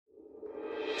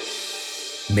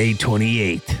May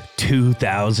 28th,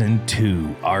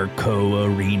 2002, Arco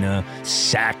Arena,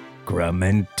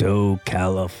 Sacramento,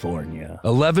 California.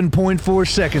 11.4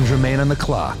 seconds remain on the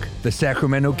clock. The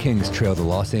Sacramento Kings trail the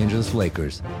Los Angeles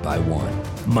Lakers by 1.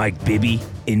 Mike Bibby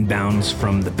inbounds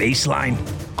from the baseline.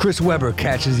 Chris Webber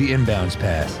catches the inbounds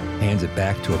pass, hands it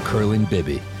back to a curling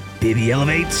Bibby. Bibby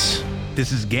elevates.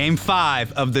 This is Game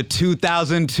 5 of the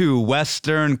 2002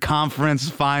 Western Conference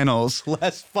Finals.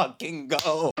 Let's fucking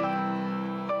go.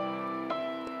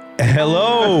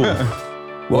 Hello.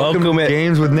 Welcome to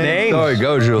Games with Names. Sorry,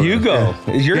 go, Julie. You go.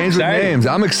 You're Games excited. with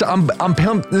Names. I'm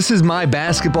pumped. This is my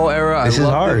basketball era. This is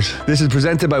ours. This is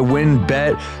presented by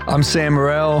WinBet. I'm Sam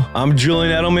Morrell. I'm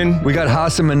Julian Edelman. We got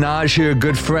Hasan Minhaj here, a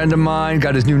good friend of mine.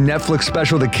 Got his new Netflix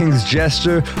special, The King's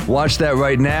Jester. Watch that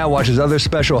right now. Watch his other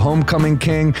special, Homecoming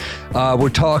King. We're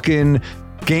talking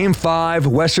Game 5,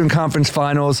 Western Conference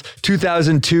Finals,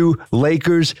 2002,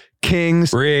 Lakers,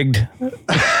 Kings. Rigged.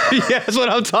 Yeah, that's what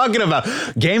I'm talking about.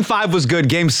 Game 5 was good.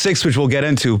 Game 6, which we'll get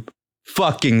into,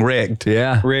 fucking rigged.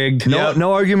 Yeah. Rigged.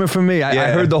 No argument from me.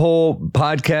 I heard the whole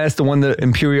podcast, the one that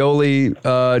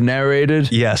Imperioli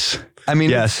narrated. Yes. I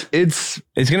mean, yes. It's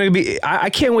going to be,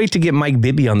 I can't wait to get Mike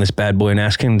Bibby on this bad boy and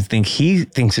ask him to think he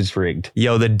thinks it's rigged.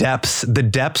 Yo, the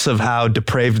depths of how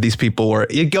depraved these people were.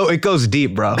 It goes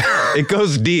deep, bro. It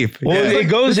goes deep. Well, yeah.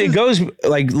 it goes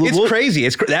like, it's crazy.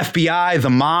 It's the FBI, the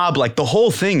mob, like the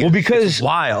whole thing. Well, because it's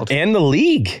wild. And the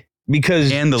league.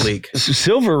 Because and the league.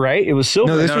 Silver, right? It was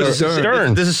Silver. No, this was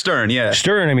Stern. This is Stern, yeah.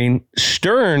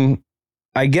 Stern,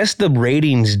 I guess the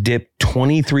ratings dipped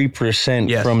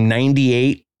 23% from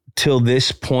 98 till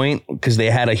this point because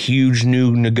they had a huge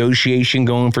new negotiation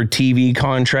going for TV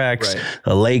contracts. Right.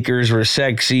 The Lakers were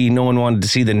sexy. No one wanted to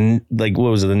see the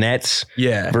Nets?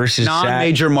 Yeah. Versus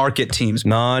non-major market teams.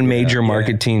 Non-major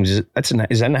market teams. Is that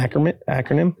an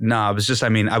acronym? No, it was just, I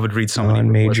would read so many.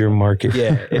 Non-major market.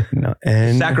 Yeah.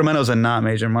 And Sacramento's a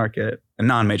non-major market. A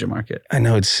non-major market. I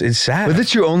know, it's sad. But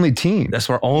it's your only team. That's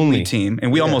our only team.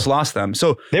 And we almost lost them.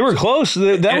 So they were close.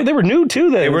 They were new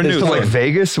too. They were new. So like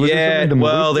Vegas? Was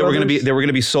they were going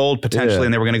to be sold potentially,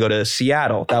 and they were going to go to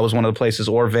Seattle. That was one of the places,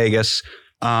 or Vegas.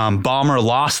 Balmer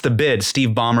lost the bid. Steve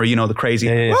Ballmer, the crazy,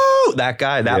 woo, that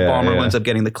guy, Balmer ends up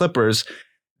getting the Clippers.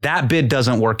 That bid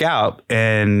doesn't work out.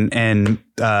 And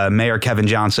Mayor Kevin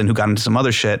Johnson, who got into some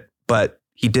other shit, but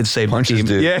he did save the team.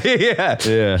 Dude.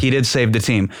 Yeah. He did save the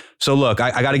team. So look,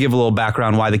 I got to give a little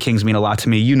background why the Kings mean a lot to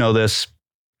me. You know this.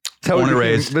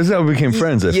 This is how we became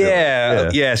friends.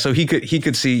 Yeah. So he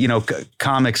could see,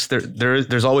 comics.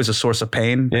 There's always a source of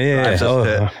pain.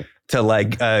 To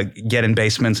like get in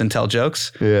basements and tell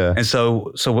jokes. Yeah. And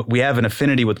so we have an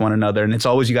affinity with one another, and it's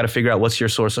always you got to figure out what's your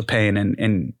source of pain.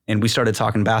 And we started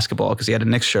talking basketball because he had a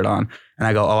Knicks shirt on, and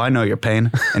I go, oh, I know your pain.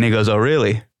 And he goes, oh,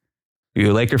 really?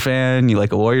 You a Laker fan? You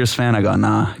like a Warriors fan? I go,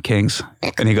 nah, Kings.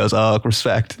 And he goes, oh,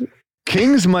 respect.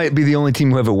 Kings might be the only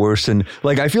team who have it worse than,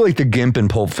 like, I feel like the Gimp in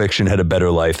Pulp Fiction had a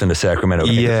better life than the Sacramento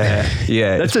Kings.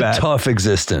 Yeah. That's a tough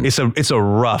existence. It's a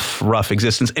rough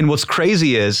existence. And what's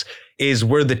crazy is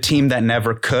we're the team that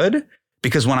never could,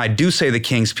 because when I do say the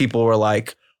Kings, people were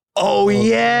like, oh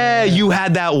yeah, you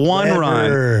had that one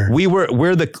run.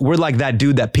 We're like that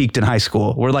dude that peaked in high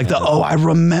school. We're like I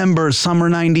remember summer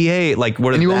 '98. Like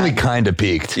you only kind of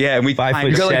peaked. Yeah, and we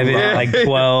 5'7", like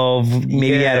 12,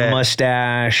 maybe had a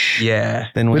mustache. Yeah.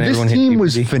 Then when this team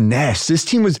was finesse. This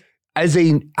team was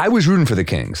I was rooting for the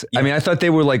Kings. Yeah. I mean, I thought they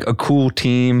were like a cool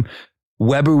team.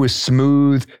 Webber was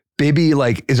smooth. Bibby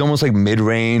is almost like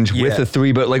mid-range with a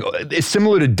three, but like it's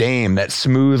similar to Dame, that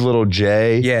smooth little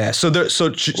J. Yeah. So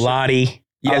Lottie.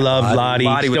 I love Lottie.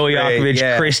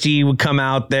 Stojakovic, Christie would come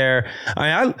out there.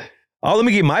 Let me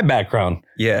give you my background.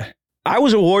 Yeah. I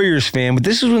was a Warriors fan, but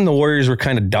this is when the Warriors were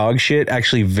kind of dog shit,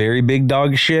 actually very big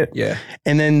dog shit. Yeah.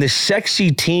 And then the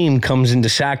sexy team comes into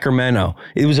Sacramento.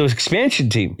 It was an expansion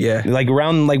team. Yeah. Like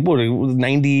around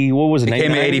 90, what was it? It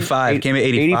came at 85. Came at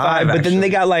 85, but then they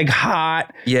got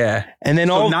hot. Yeah. And then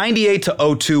 98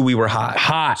 to 02, we were hot.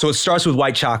 Hot. So it starts with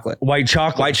white chocolate. White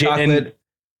chocolate. And,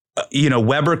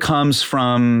 Webber comes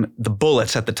from the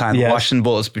Bullets at the time, the Washington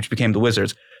Bullets, which became the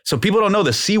Wizards. So people don't know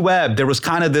this. C-Webb, there was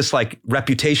kind of this like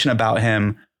reputation about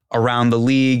him around the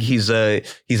league. He's a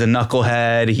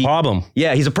knucklehead. Problem.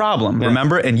 Yeah, he's a problem. Yeah.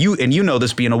 Remember? And you know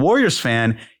this being a Warriors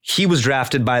fan. He was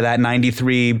drafted by that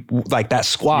 93, like that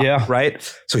squad,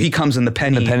 right? So he comes in the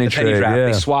penny trade, draft. Yeah.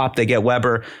 They swap. They get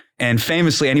Webber. And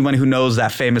famously, anyone who knows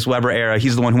that famous Webber era,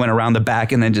 he's the one who went around the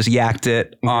back and then just yacked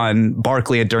it on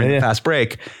Barkley during the fast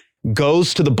break.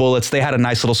 Goes to the Bullets. They had a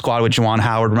nice little squad with Juwan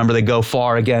Howard. Remember, they go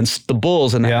far against the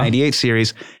Bulls in the 98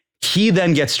 series. He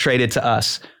then gets traded to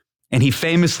us. And he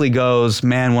famously goes,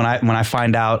 man, when I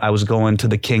find out I was going to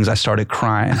the Kings, I started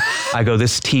crying. I go,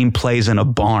 this team plays in a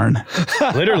barn.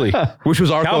 Literally. Which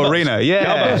was Arco Arena.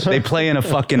 Yeah. They play in a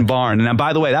fucking barn. And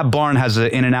by the way, that barn has an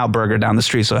In-N-Out burger down the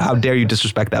street. So how dare you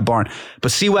disrespect that barn?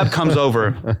 But C-Web comes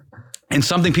over, and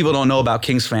something people don't know about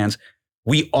Kings fans,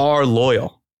 we are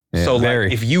loyal. Yeah, so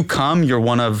like, if you come, you're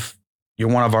one of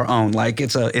our own. Like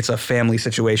it's a family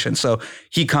situation. So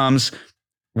he comes.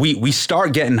 We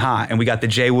start getting hot, and we got the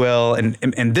J Will,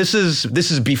 and this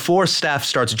is before Steph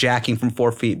starts jacking from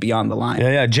 4 feet beyond the line.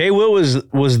 Yeah. J Will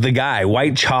was the guy,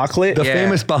 white chocolate, the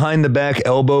famous behind the back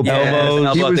elbow.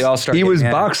 He was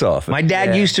box office. My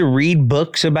dad used to read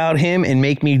books about him and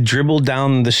make me dribble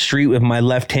down the street with my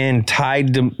left hand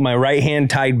tied to my right hand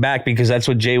tied back, because that's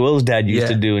what J Will's dad used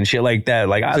to do and shit like that.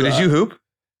 Like, so did you hoop?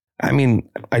 I mean,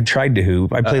 I tried to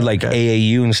hoop. I played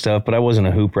AAU and stuff, but I wasn't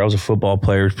a hooper. I was a football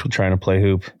player trying to play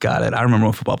hoop. Got it. I remember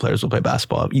when football players would play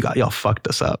basketball. Y'all fucked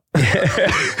us up.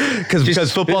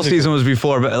 Because football season was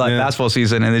before basketball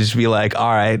season, and they'd just be like,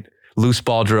 all right, loose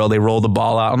ball drill. They roll the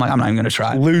ball out. I'm like, I'm not even going to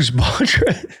try. Loose ball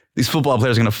drill. These football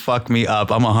players are going to fuck me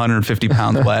up. I'm 150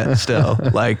 pounds wet still.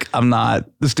 Like, I'm not.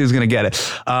 This dude's going to get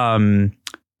it.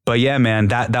 But yeah, man,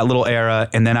 that little era.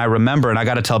 And then I remember, and I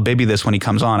got to tell Bibby this when he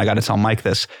comes on. I got to tell Mike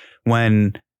this.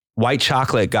 When White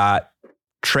Chocolate got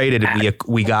traded and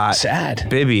we got sad.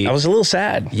 Bibby. I was a little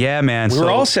sad. Yeah, man. We were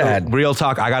all sad. So real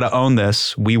talk, I got to own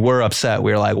this. We were upset.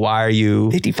 We were like, why are you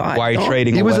 55? Why are you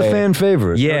trading him away? He was a fan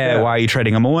favorite. Yeah, why are you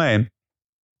trading him away?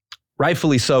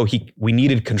 Rightfully so. We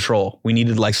needed control. We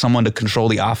needed like someone to control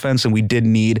the offense, and we did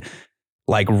need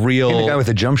like real the guy with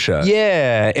a jump shot.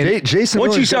 Yeah. And Jason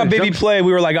once you saw Bibby play,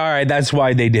 we were like, all right, that's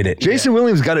why they did it. Jason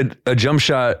Williams got a jump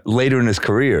shot later in his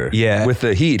career. Yeah. With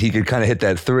the Heat, he could kind of hit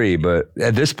that three, but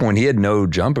at this point, he had no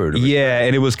jumper.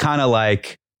 And it was kind of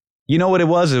like, you know what it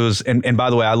was? It was, and by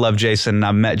the way, I love Jason, and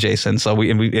I've met Jason. So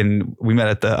we met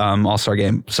at the All-Star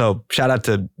game. So shout out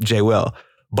to J Will.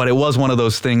 But it was one of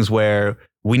those things where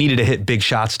we needed to hit big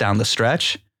shots down the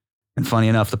stretch. And funny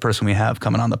enough, the person we have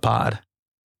coming on the pod,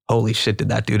 holy shit, did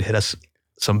that dude hit us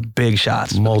some big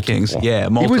shots. Multiple. Kings. Yeah,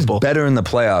 multiple. He was better in the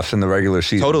playoffs than the regular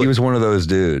season. Totally. He was one of those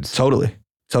dudes. Totally.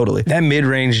 That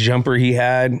mid-range jumper he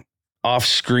had off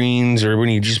screens or when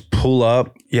he just pull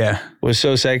up was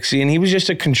so sexy. And he was just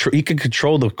he could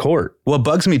control the court. What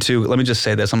bugs me too, let me just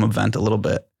say this, I'm gonna vent a little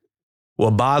bit.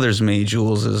 What bothers me,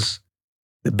 Jules, is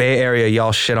the Bay Area,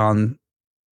 y'all shit on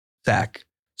Zach.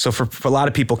 So for a lot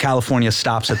of people, California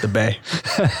stops at the Bay.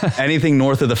 Anything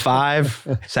north of the 5,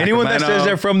 Sacramento, anyone that says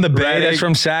they're from the Bay, that's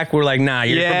from Sac, we're like, nah,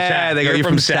 you're from Sac. They go, you're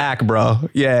from Sac, bro.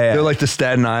 Yeah. They're like the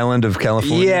Staten Island of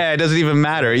California. Yeah, it doesn't even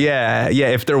matter. Yeah.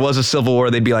 If there was a civil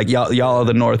war, they'd be like, y'all are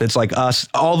the north. It's like us,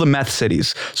 all the meth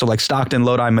cities. So like Stockton,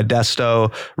 Lodi,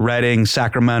 Modesto, Redding,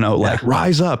 Sacramento, like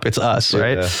rise up. It's us,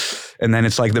 right? Yeah. And then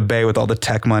it's like the Bay with all the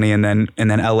tech money, and then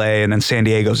LA, and then San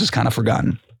Diego's just kind of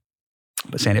forgotten.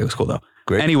 But San Diego's cool though.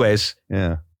 Great. Anyways,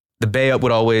 the Bay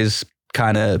would always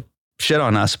kind of shit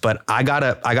on us, but I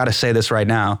gotta say this right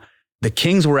now. The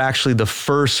Kings were actually the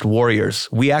first Warriors.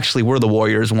 We actually were the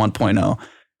Warriors 1.0.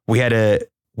 We had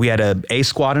a A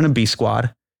squad and a B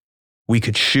squad. We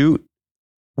could shoot.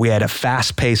 We had a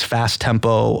fast-paced,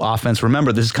 fast-tempo offense.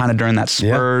 Remember, this is kind of during that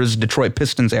Spurs, Detroit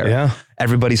Pistons era. Yeah.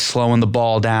 Everybody's slowing the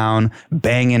ball down,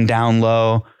 banging down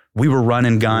low. We were run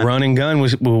and gun. Run and gun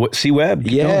was C-Web.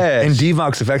 Yeah. And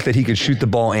Divoc's the fact that he could shoot the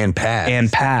ball and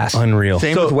pass. Unreal.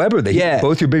 Same with Weber.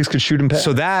 Both your bigs could shoot and pass.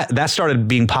 So that started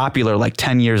being popular like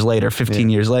 10 years later, 15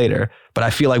 years later. But I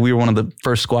feel like we were one of the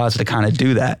first squads to kind of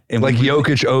do that. And like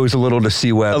Jokic owes a little to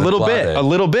C-Web. A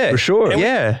little bit. For sure.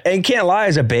 And can't lie,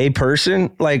 as a Bay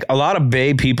person, like a lot of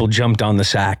Bay people jumped on the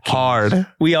Sac. Hard. A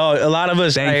lot of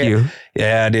us. Thank you.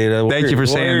 Yeah, dude. Thank you for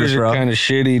saying this, bro. Kind of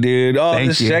shitty, dude. Oh,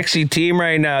 this sexy team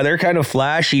right now. They're kind of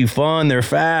flashy, fun. They're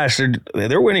fast.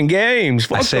 They're winning games.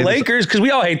 Fuck the Lakers, because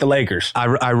we all hate the Lakers.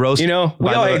 I roast. We all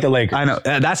hate the Lakers. I know.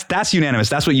 That's unanimous.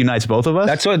 That's what unites both of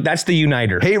us. That's the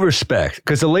uniter. Hate respect,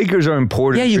 because the Lakers are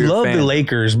important. Yeah, you love the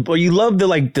Lakers, but you love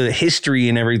the history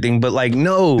and everything. But like,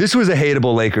 no, this was a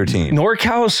hateable Laker team.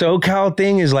 NorCal, SoCal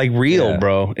thing is like real,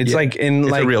 bro. It's like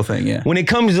it's a real thing. Yeah. When it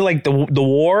comes to like the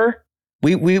war.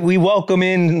 We welcome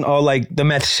in all like the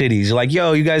meth cities. Like,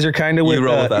 yo, you guys are kind of with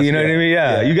us. You know what I mean?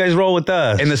 Yeah. You guys roll with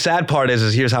us. And the sad part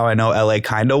is here's how I know LA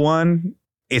kind of won.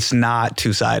 It's not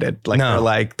two-sided.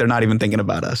 Like they're not even thinking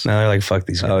about us. No, they're like, fuck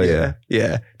these guys. Oh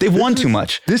yeah. They've won too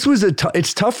much. This was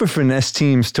it's tough for finesse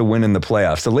teams to win in the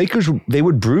playoffs. The Lakers, they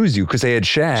would bruise you because they had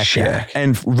Shaq.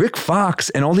 And Rick Fox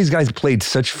and all these guys played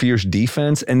such fierce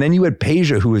defense. And then you had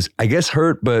Peja, who was, I guess,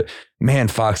 hurt, but man,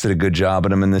 Fox did a good job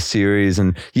at him in this series.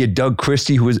 And he had Doug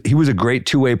Christie, who was a great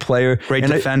two-way player. Great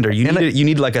defender. You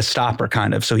need like a stopper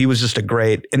kind of. So he was just a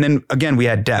great, and then again, we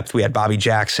had depth. We had Bobby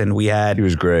Jackson. He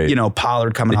was great.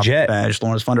 Pollard coming off the bench,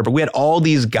 Lawrence Funder. But we had all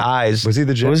these guys. Was he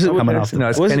the Jet? Coming off? No,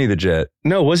 it's Kenny the Jet.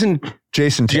 No, it wasn't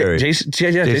Jason Terry. Jason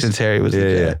Terry was the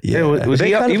Jet. Yeah.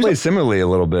 They kind of played similarly a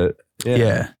little bit.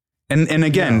 Yeah. And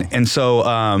again, and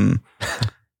so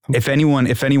if anyone,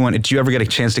 did you ever get a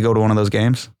chance to go to one of those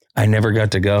games? I never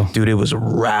got to go. Dude, it was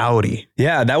rowdy.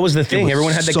 Yeah, that was the thing.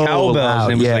 Everyone had the cowbells.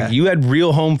 Loud. And it was like you had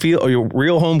real home field or your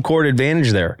real home court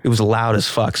advantage there. It was loud as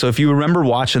fuck. So if you remember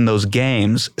watching those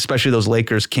games, especially those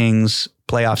Lakers-Kings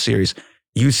playoff series,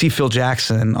 you see Phil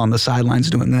Jackson on the sidelines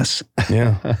doing this.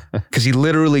 Yeah. Because he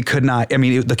literally could not. I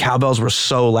mean, the cowbells were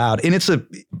so loud. And it's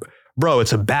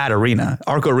a bad arena.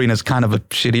 Arco Arena is kind of a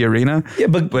shitty arena. Yeah,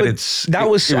 but it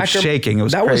was shaking. It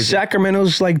was crazy. Was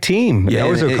Sacramento's like team. Yeah, that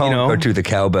was their calling card too, the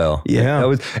cowbell.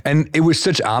 Yeah. And it was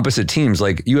such opposite teams.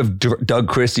 Like you have Doug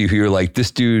Christie, who you're like, this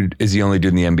dude is the only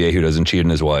dude in the NBA who doesn't cheat on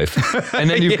his wife. And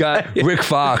then you've got Rick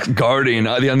Fox guarding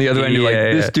on the other end. You're like,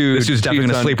 this dude's definitely going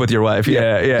to sleep with your wife.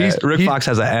 Yeah. Rick Fox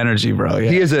has that energy, bro.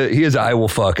 Yeah. He has I will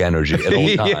fuck energy at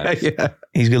all times. Yeah.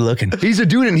 He's good looking. He's a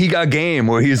dude, and he got game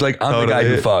where he's like, I'm the guy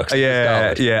who fucks.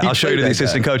 Yeah. I'll show you the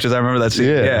assistant coaches. I remember that scene.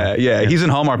 Yeah. He's in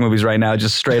Hallmark movies right now,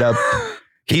 just straight up.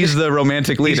 He's the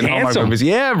romantic lead in Hallmark movies.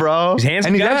 Yeah, bro. He's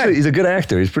handsome. And he's a good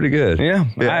actor. He's pretty good. Yeah.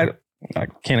 I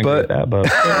can't agree with that,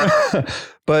 but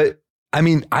but I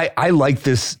mean, I like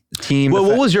this team. Well,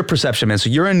 what was your perception, man? So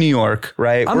you're in New York,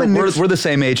 right? We're the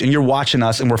same age, and you're watching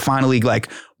us, and we're finally like,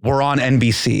 we're on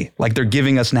NBC. Like they're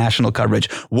giving us national coverage.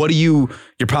 You're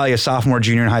probably a sophomore,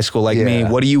 junior in high school like me.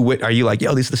 Are you like,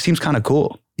 yo, this team's kind of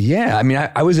cool? Yeah. I mean,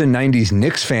 I was a 90s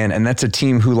Knicks fan, and that's a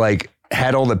team who like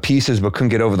had all the pieces but couldn't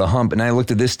get over the hump. And I looked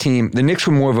at this team. The Knicks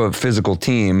were more of a physical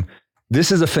team.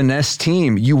 This is a finesse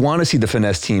team. You want to see the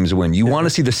finesse teams win. You want to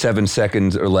see the 7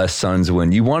 seconds or less Suns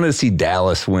win. You want to see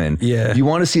Dallas win. Yeah. You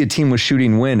want to see a team with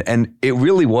shooting win. And it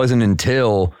really wasn't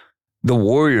until the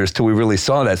Warriors till we really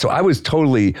saw that. So I was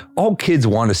all kids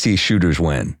want to see shooters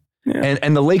win. Yeah.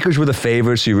 And the Lakers were the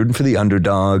favorites, so you're rooting for the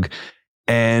underdog.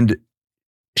 And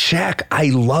Shaq, I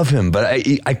love him, but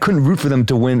I couldn't root for them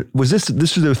to win. This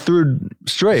was their third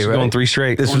straight, right? Going 3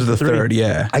 straight. This was the third,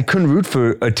 yeah. I couldn't root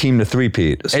for a team to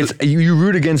three-peat. So, you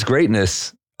root against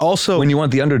greatness also when you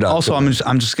want the underdog. Also, I'm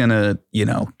just going to,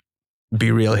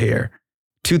 be real here.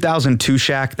 2002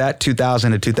 Shaq, that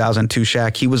 2000 to 2002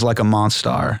 Shaq, he was like a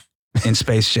monster in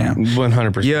Space Jam.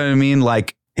 100%. You know what I mean?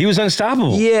 Like, he was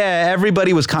unstoppable. Yeah,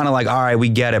 everybody was kind of like, all right, we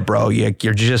get it, bro. You're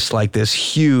just like this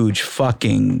huge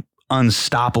fucking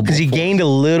unstoppable. Because he gained a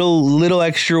little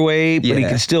extra weight, but he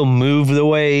could still move the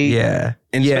weight. Yeah.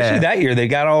 And especially that year,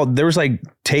 there was like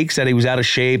takes that he was out of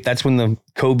shape. That's when the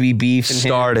Kobe beef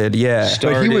started.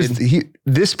 But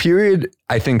this period,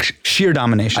 I think sheer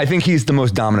domination. I think he's the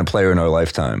most dominant player in our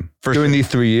lifetime. During these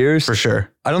 3 years. For sure.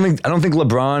 I don't think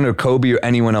LeBron or Kobe or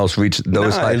anyone else reached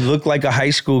those heights. It looked like a high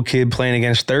school kid playing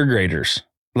against third graders.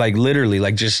 Like literally,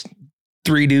 like just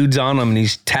 3 dudes on him and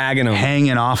he's tagging them.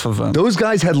 Hanging off of him. Those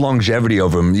guys had longevity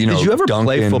over him. Did you ever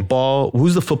play football?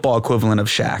 Who's the football equivalent of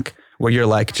Shaq? Where you're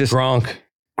like just Gronk.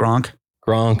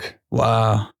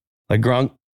 Wow. Like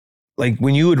Gronk. Like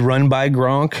when you would run by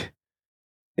Gronk,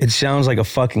 it sounds like a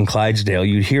fucking Clydesdale.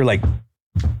 You'd hear like,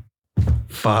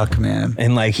 fuck, man.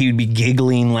 And like he would be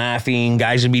giggling, laughing.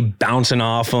 Guys would be bouncing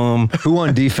off him. Who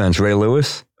on defense? Ray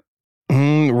Lewis?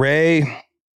 Ray.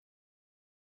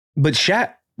 But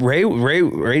Shaq. Ray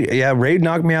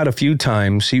knocked me out a few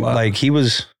times. He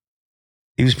was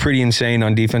pretty insane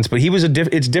on defense, but he was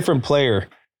it's different player,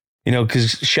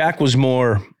 because Shaq was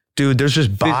more. Dude, there's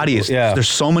just bodies. Yeah. There's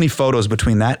so many photos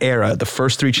between that era, the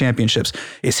first 3 championships.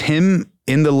 It's him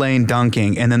in the lane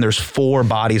dunking, and then there's 4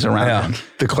 bodies around him.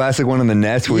 The classic one in the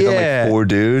Nets where he's on like 4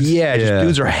 dudes. Yeah, just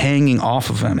dudes are hanging off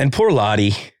of him. And poor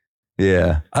Lottie.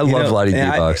 Yeah, I love Lottie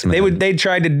D-Box, man. They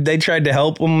tried to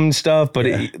help him and stuff, but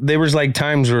there was like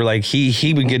times where like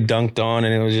he would get dunked on,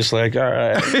 and it was just like, all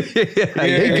right.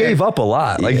 They gave up a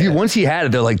lot. Like once he had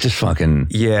it, they're like, just fucking.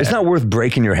 Yeah, it's not worth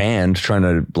breaking your hand trying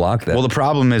to block that. Well, the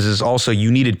problem is also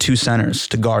you needed 2 centers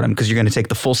to guard him because you're going to take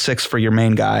the full 6 for your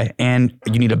main guy, and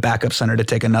you need a backup center to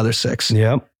take another 6.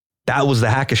 Yep. That was the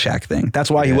Hack-a-Shaq thing.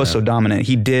 That's why he was so dominant.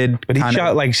 He did. But he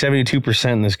shot like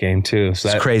 72% in this game too. So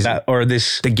that's crazy.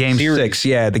 The game series. 6.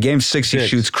 Yeah, the game 6 he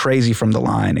shoots crazy from the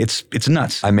line. It's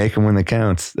nuts. I make him when it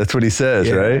counts. That's what he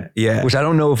says, right? Yeah. Which I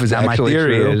don't know if it's actually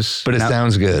true, but it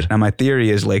sounds good. Now my theory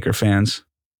is, Laker fans,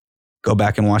 go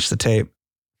back and watch the tape.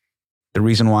 The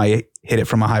reason why he hit it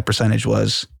from a high percentage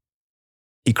was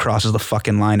he crosses the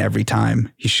fucking line every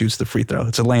time he shoots the free throw.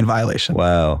 It's a lane violation.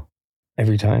 Wow.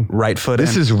 every time. Right foot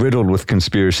This is riddled with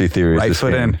conspiracy theories. Right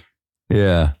foot in.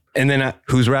 Yeah. And then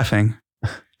who's reffing?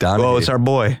 Donaghy. Well, it's our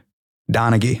boy,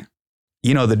 Donaghy.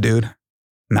 You know the dude.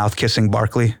 Mouth kissing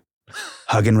Barkley,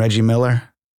 hugging Reggie Miller.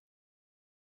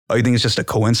 Oh, you think it's just a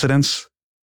coincidence?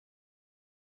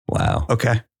 Wow.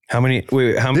 Okay. How many?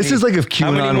 This is like if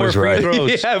QAnon was right.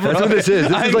 Yeah, that's what this is.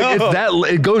 This is like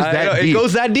it goes that deep. It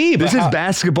goes that deep. This is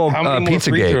basketball pizza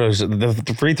free game. throws?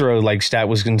 The free throw like stat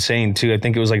was insane too. I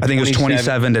think it was like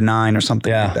 27 to 9 or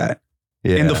something like that.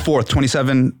 Yeah. In the fourth,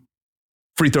 27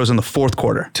 free throws in the fourth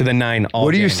quarter. To the 9 all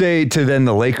What do game. you say to then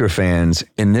the Laker fans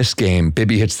in this game?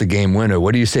 Bibby hits the game winner.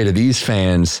 What do you say to these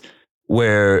fans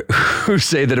who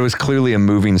say that it was clearly a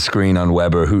moving screen on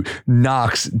Weber, who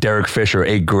knocks Derek Fisher,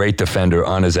 a great defender,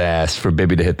 on his ass for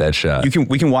Bibby to hit that shot?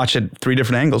 We can watch it 3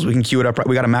 different angles. We can cue it up.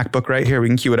 We got a MacBook right here. We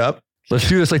can cue it up. Let's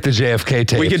do this like the JFK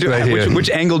tape. We can do right here. Which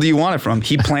angle do you want it from?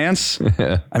 He plants.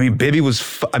 Yeah. I mean, Bibby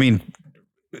was.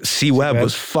 C-Web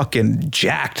was fucking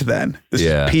jacked then. This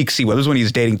is peak C-Web. This was when he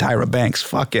was dating Tyra Banks.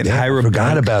 Fucking Tyra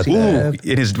forgot about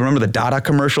that. Remember the Dada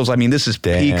commercials? I mean, this is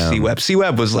peak C-Web.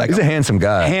 C-Web was like... He's a handsome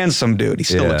guy. Handsome dude. He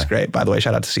still looks great. By the way,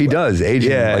 shout out to C-Web. He does.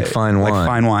 Aging like fine wine. Like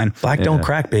fine wine. Black don't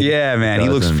crack, baby. Yeah, man. He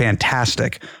looks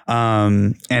fantastic.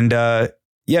 It's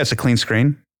a clean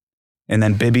screen. And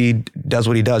then Bibby does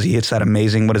what he does. He hits that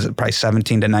amazing, probably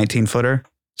 17 to 19 footer.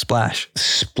 Splash.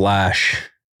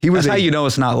 That's how you know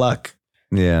it's not luck.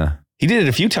 Yeah. He did it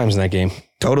a few times in that game.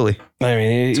 Totally. I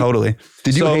mean, totally.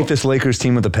 Did you hate this Lakers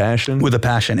team with a passion? With a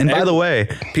passion. And by the way,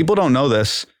 people don't know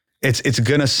this. It's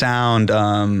going to sound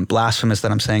blasphemous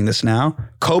that I'm saying this now.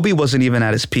 Kobe wasn't even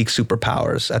at his peak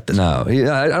superpowers at this point.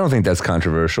 No, I don't think that's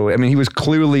controversial. I mean, he was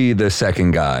clearly the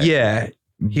second guy. Yeah.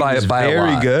 By very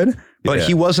a lot. good. But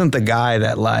he wasn't the guy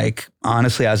that, like,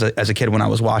 honestly, as a kid when I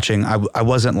was watching, I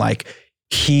wasn't like,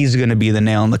 he's going to be the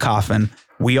nail in the coffin.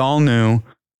 We all knew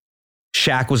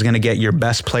Shaq was going to get your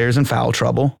best players in foul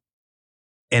trouble,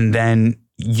 and then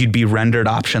you'd be rendered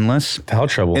optionless. Foul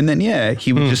trouble. And then,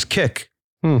 he would just kick.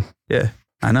 Yeah,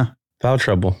 I know. Foul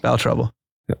trouble. Yeah.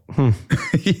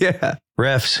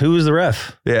 Refs. Who was the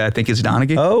ref? Yeah, I think it's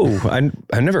Donaghy. Oh,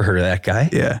 I've never heard of that guy.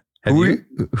 Yeah. Who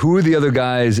were the other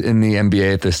guys in the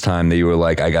NBA at this time that you were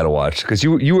like, I got to watch? Because I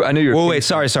know you're... Well, wait,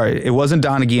 sorry. It wasn't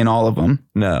Donaghy in all of them.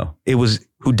 No. It was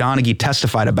who Donaghy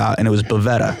testified about, and it was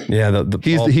Bavetta. Yeah,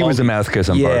 he was the mouth kiss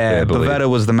on Barkley, I believe. Bavetta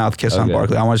was the mouth kiss on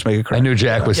Barkley. I want to just make it correct. I knew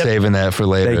Jack was saving that for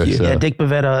later. Thank you. So. Yeah, Dick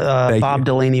Bavetta, Bob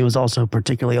Delaney was also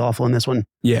particularly awful in this one.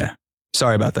 Yeah.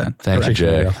 Sorry about that. Thank you,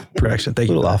 Jack. Correction. Thank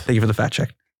you. Thank you for the fact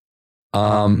check.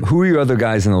 Who are your other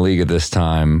guys in the league at this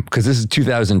time? Because this is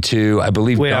 2002, I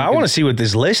believe. Wait, I want to see what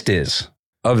this list is.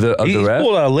 Of the ref?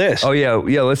 Pulled out a list. Oh, yeah.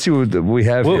 Let's see what we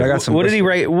have here. I got some. What did he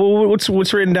write?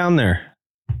 What's written down there?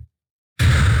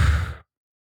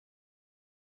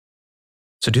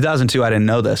 So 2002, I didn't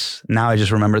know this. Now I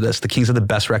just remember this. The Kings had the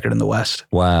best record in the West.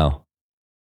 Wow.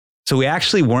 So we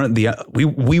actually weren't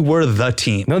we were the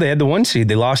team. No, they had the 1 seed.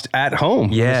 They lost at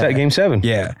home. Yeah. At game 7.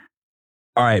 Yeah.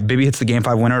 All right. Bibby hits the game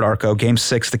 5 winner at Arco. Game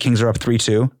 6, the Kings are up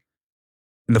 3-2.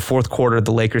 In the fourth quarter,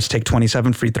 the Lakers take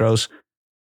 27 free throws.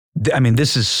 I mean,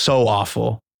 this is so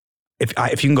awful.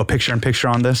 If you can go picture in picture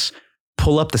on this,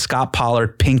 pull up the Scott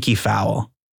Pollard pinky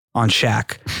foul on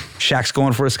Shaq. Shaq's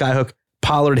going for a skyhook.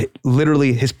 Pollard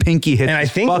literally his pinky hit. And I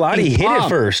think Lottie hit it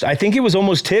first. I think it was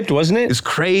almost tipped, wasn't it? It's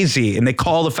crazy. And they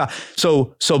call the foul.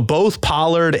 So both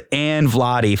Pollard and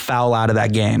Vlade foul out of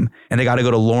that game. And they got to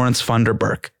go to Lawrence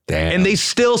Funderburk. Damn. And they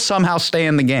still somehow stay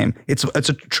in the game. It's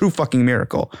a true fucking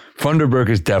miracle. Funderburk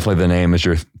is definitely the name as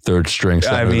your third string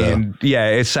center. I mean, yeah,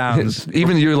 it sounds...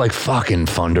 Even you're like, fucking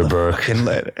Funderburk.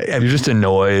 You're just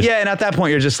annoyed. Yeah, and at that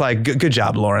point, you're just like, good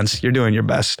job, Lawrence. You're doing your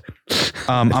best.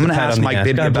 I'm going to ask Mike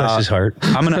Bibby about... his heart.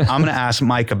 I'm gonna ask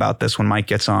Mike about this when Mike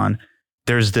gets on.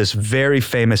 There's this very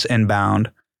famous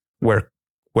inbound where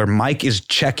Mike is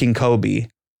checking Kobe.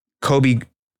 Kobe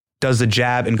does the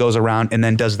jab and goes around and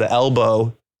then does the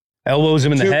elbow. Elbows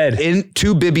him in the head.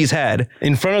 To Bibby's head.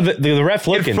 In front of the ref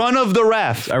looking. In front of the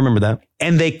ref. I remember that.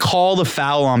 And they call the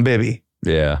foul on Bibby.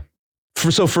 Yeah.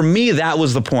 So for me, that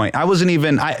was the point. I wasn't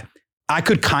even... I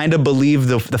could kind of believe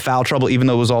the foul trouble, even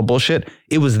though it was all bullshit.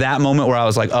 It was that moment where I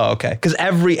was like, oh, okay. Because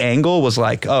every angle was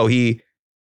like, oh, he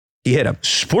hit him.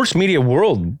 Sports media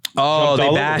world. Oh, they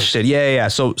bashed it. Yeah.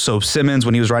 So Simmons,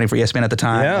 when he was writing for ESPN at the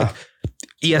time, yeah.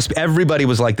 Everybody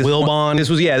was like, this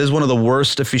is one of the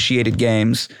worst officiated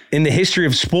games in the history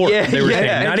of sport. They were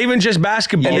saying, not even just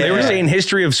basketball. They were saying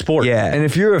history of sport. Yeah. And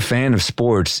if you're a fan of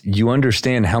sports, you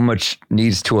understand how much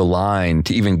needs to align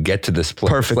to even get to this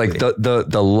place. Perfectly. Like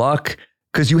the luck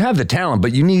because you have the talent,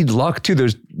 but you need luck too.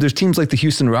 There's teams like the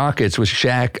Houston Rockets with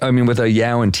with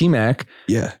Yao and T-Mac.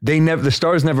 Yeah. The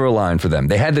stars never aligned for them.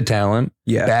 They had the talent.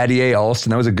 Yeah. Battier, Alston,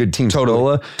 that was a good team.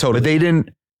 Totally. But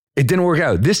it didn't work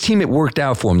out. This team, it worked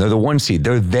out for them. They're the 1 seed.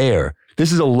 They're there.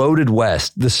 This is a loaded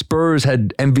West. The Spurs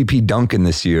had MVP Duncan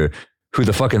this year, who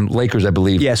the fucking Lakers, I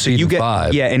believe. Yeah, so you get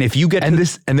 5. Yeah, and if you get and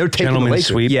they're taking the Lakers.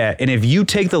 Sweep. Yeah, and if you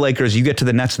take the Lakers, you get to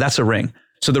the Nets. That's a ring.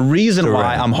 So the reason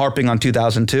why I'm harping on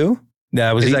 2002,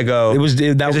 that was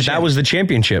the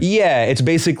championship. Yeah, it's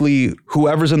basically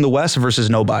whoever's in the West versus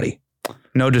nobody.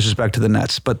 No disrespect to the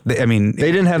Nets, but they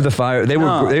didn't have the fire.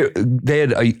 They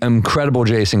had an incredible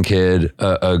Jason Kidd,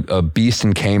 a beast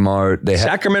in Kmart.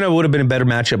 Sacramento would have been a better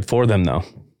matchup for them, though.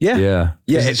 Yeah.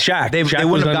 It's Shaq. They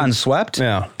wouldn't have gotten swept.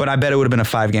 Yeah, but I bet it would have been a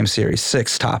 5-game series,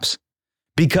 6 tops,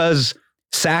 because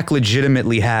Sac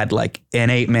legitimately had like an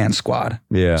 8-man squad.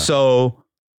 Yeah. So,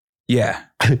 yeah.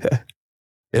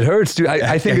 It hurts, dude.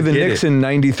 I think of the Knicks in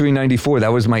 93, 94.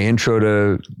 That was my intro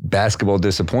to basketball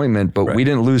disappointment, but we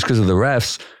didn't lose because of the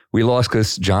refs. We lost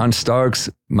because John Starks,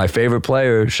 my favorite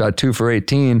player, shot 2 for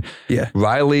 18. Yeah.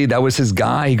 Riley, that was his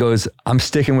guy. He goes, I'm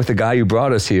sticking with the guy who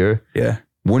brought us here. Yeah.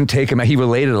 Wouldn't take him out. He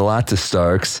related a lot to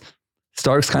Starks.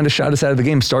 Starks kind of shot us out of the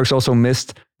game. Starks also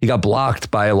missed. He got blocked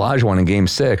by Olajuwon in game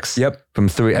 6. Yep. From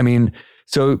 3. I mean,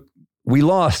 so we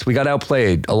lost. We got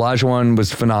outplayed. Olajuwon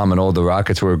was phenomenal. The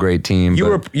Rockets were a great team.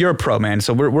 You're a pro, man.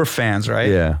 So we're fans, right?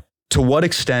 Yeah. To what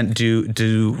extent do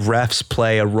refs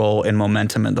play a role in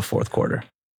momentum in the fourth quarter?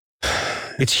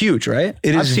 It's huge, right?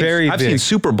 I've seen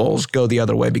Super Bowls go the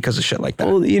other way because of shit like that.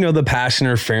 Well, the pass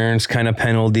interference kind of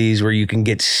penalties where you can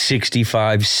get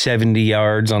 65, 70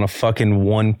 yards on a fucking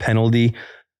 1 penalty.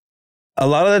 A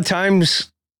lot of the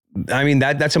times, I mean,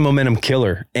 that's a momentum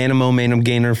killer and a momentum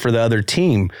gainer for the other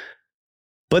team.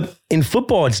 But in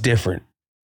football, it's different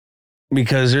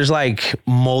because there's like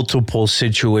multiple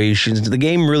situations. The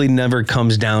game really never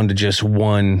comes down to just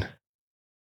one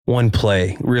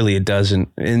play. Really, it doesn't.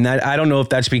 And I don't know if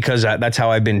that's because that's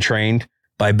how I've been trained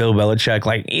by Bill Belichick.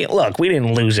 Like, look, we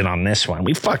didn't lose it on this one.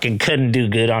 We fucking couldn't do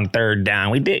good on 3rd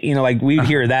down. We did, we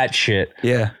hear that shit.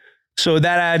 Yeah. So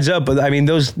that adds up. But I mean,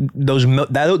 those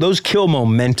kill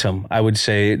momentum, I would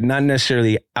say, not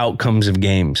necessarily outcomes of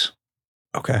games.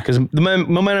 Okay. Because the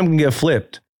momentum can get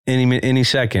flipped any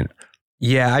second.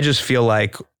 Yeah, I just feel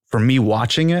like for me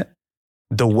watching it,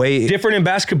 the way different in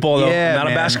basketball though. Yeah, I'm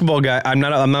not a basketball guy. I'm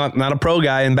not a pro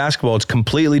guy in basketball. It's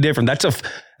completely different.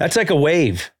 That's like a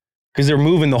wave because they're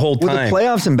moving the whole time. Well, the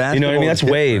playoffs in basketball, you know what I mean? That's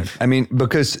wave. I mean,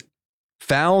 because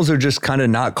fouls are just kind of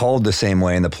not called the same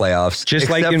way in the playoffs, just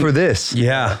except for this.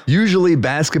 Yeah. Usually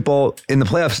basketball in the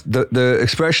playoffs, the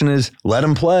expression is let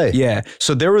them play. Yeah.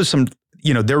 So there was some.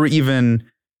 There were even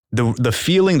the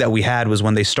feeling that we had was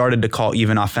when they started to call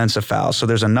even offensive fouls. So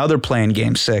there's another play in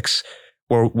game 6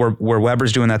 where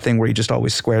Weber's doing that thing where he just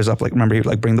always squares up. Like, remember, he'd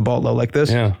like bring the ball low like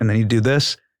this, and then he'd do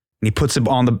this, and he puts it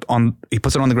on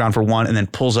the ground for 1, and then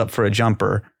pulls up for a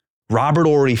jumper. Robert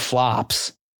Horry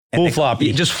flops,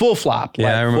 just full flop,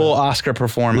 yeah, like full Oscar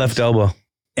performance, left elbow,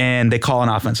 and they call an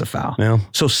offensive foul. Yeah.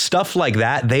 So stuff like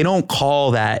that, they don't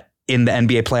call that in the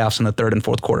NBA playoffs in the 3rd and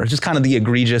 4th quarter. It's just kind of the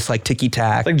egregious, like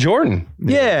ticky-tack. Like Jordan.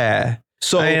 Yeah.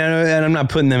 So, and I'm not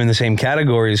putting them in the same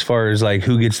category as far as like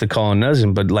who gets the call and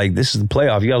doesn't, but like this is the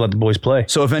playoff. You got to let the boys play.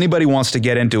 So if anybody wants to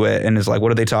get into it and is like,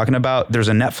 what are they talking about? There's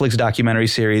a Netflix documentary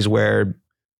series where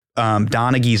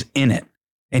Donaghy's in it.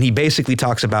 And he basically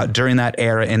talks about during that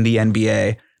era in the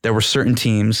NBA, there were certain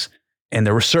teams and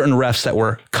there were certain refs that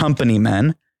were company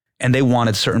men. And they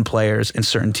wanted certain players and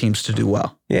certain teams to do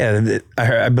well. Yeah,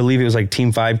 I believe it was like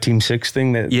Team 5, Team 6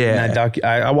 thing. That doc.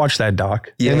 I watched that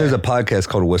doc. Yeah, and there's a podcast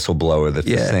called Whistleblower that's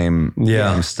the same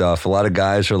stuff. A lot of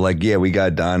guys are like, yeah, we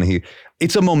got Donaghy.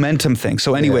 It's a momentum thing.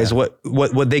 So anyways,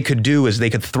 what they could do is they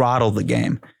could throttle the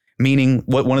game. Meaning,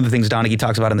 one of the things Donaghy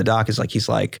talks about in the doc is like, he's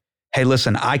like, hey,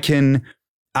 listen, I can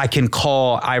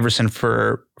call Iverson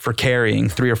for carrying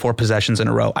 3 or 4 possessions in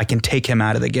a row. I can take him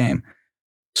out of the game.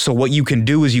 So what you can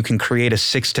do is you can create a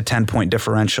 6 to 10 point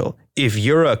differential. If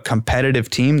you're a competitive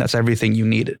team, that's everything you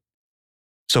needed.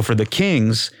 So for the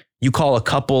Kings, you call a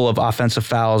couple of offensive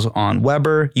fouls on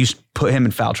Weber, you put him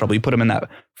in foul trouble. You put him in that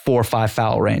 4 or 5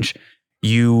 foul range.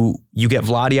 You get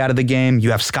Vlade out of the game.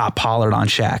 You have Scott Pollard on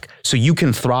Shaq. So you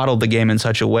can throttle the game in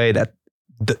such a way that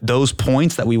those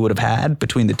points that we would have had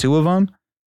between the two of them,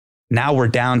 now we're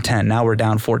down 10. Now we're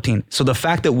down 14. So the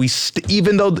fact that we,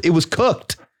 even though it was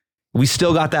cooked, we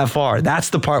still got that far.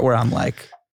 That's the part where I'm like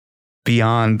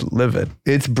beyond livid.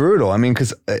 It's brutal. I mean,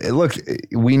 because look,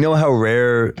 we know how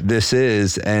rare this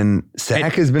is, and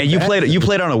Sac has been. And you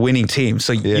played on a winning team,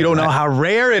 so you don't know how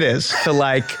rare it is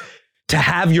to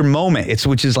have your moment.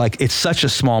 Which is like, it's such a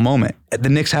small moment. The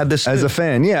Knicks had this as a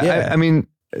fan. Yeah. I mean,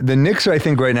 the Knicks are, I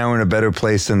think, right now are in a better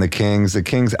place than the Kings. The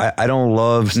Kings, I don't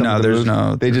love some of the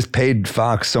moves. They just paid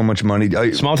Fox so much money.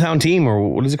 Small town team, or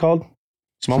what is it called?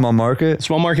 Small market?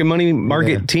 Small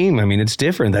market team. I mean, it's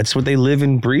different. That's what they live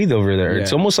and breathe over there. Yeah.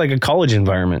 It's almost like a college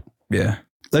environment. Yeah.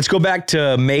 Let's go back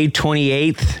to May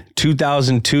 28th,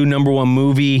 2002, number one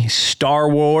movie, Star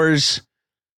Wars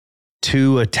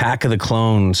 2 Attack of the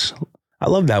Clones. I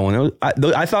love that one.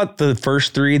 I thought the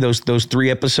first three, those 3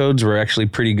 episodes were actually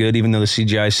pretty good, even though the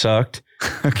CGI sucked.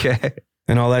 Okay.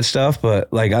 And all that stuff,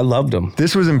 but like I loved them.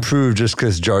 This was improved just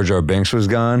because Jar Jar Binks was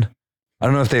gone. I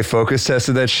don't know if they focus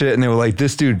tested that shit and they were like,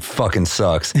 this dude fucking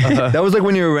sucks. That was like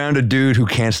when you're around a dude who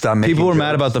can't stop making People were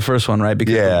mad about the first one, right?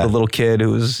 Because the little kid who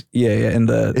was, in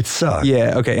the... It sucked.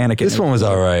 Yeah, okay, Anakin. This one was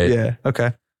all right. Yeah,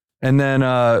 okay. And then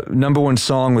number one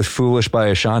song with Foolish by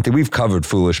Ashanti. We've covered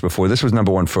Foolish before. This was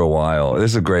number one for a while. This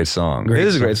is a great song. It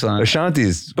is a great song.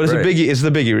 Ashanti's But great. it's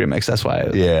the Biggie remix. That's why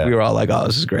we were all like, oh,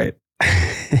 this is great.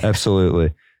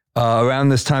 Absolutely. Around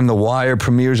this time, The Wire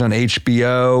premieres on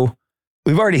HBO.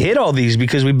 We've already hit all these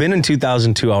because we've been in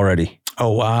 2002 already.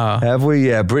 Oh, wow. Have we?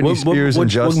 Yeah. Britney Spears and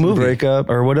Justin breakup.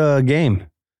 Or what game?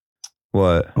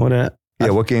 What?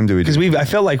 What game do we do? Because I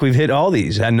felt like we've hit all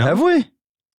these. Have we?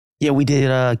 Yeah, we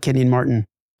did Kenyon Martin.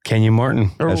 Kenyon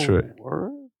Martin. That's right.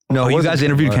 No, you guys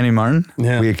interviewed Kenyon Martin?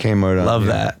 Yeah. We came Martin. Love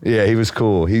that. Yeah, he was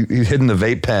cool. He hid in the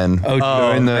vape pen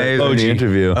during the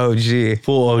interview. OG.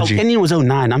 Full OG. Kenyon was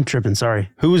 09. I'm tripping. Sorry.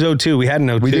 Who was 02? We had an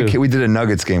 02. We did a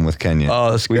Nuggets game with Kenyon.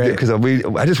 Oh, that's great. Because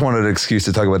I just wanted an excuse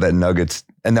to talk about that Nuggets.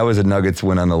 And that was a Nuggets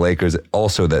win on the Lakers.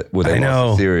 Also, they lost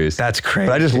the series. That's crazy.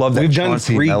 But I just love that. We've done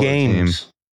 3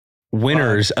 games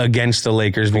winners against the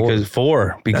Lakers because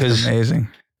That's amazing.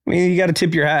 I mean, you got to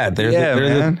tip your hat. They're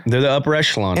the upper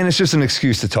echelon. And it's just an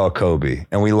excuse to talk Kobe.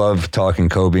 And we love talking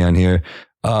Kobe on here.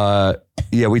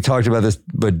 We talked about this,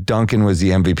 but Duncan was the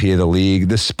MVP of the league.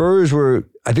 The Spurs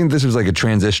I think this was like a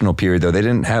transitional period, though. They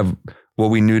didn't have what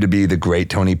we knew to be the great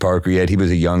Tony Parker yet. He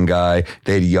was a young guy.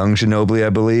 They had young Ginobili,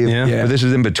 I believe. Yeah. But this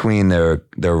was in between their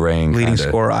reign. Leading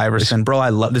scorer, Iverson.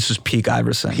 Bro, this was peak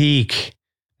Iverson. Peak.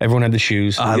 Everyone had the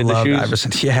shoes. I love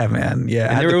Iverson. Yeah, man.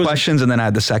 Yeah. I had the questions and then I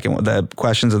had the second one, the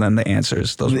questions and then the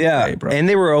answers. Those were great, bro. And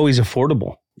they were always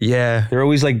affordable. Yeah. They're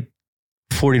always like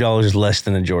 $40 less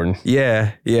than a Jordan.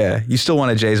 Yeah. Yeah. You still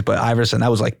wanted J's, but Iverson, that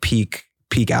was like peak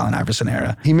Allen Iverson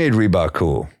era. He made Reebok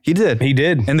cool. He did.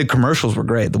 And the commercials were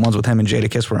great. The ones with him and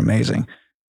Jadakiss were amazing.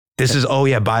 By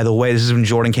the way, this is when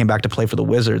Jordan came back to play for the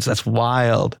Wizards. That's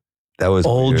wild. That was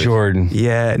old weird. Jordan.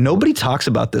 Yeah. Nobody talks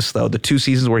about this though. The 2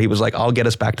 seasons where he was like, I'll get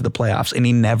us back to the playoffs, and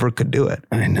he never could do it.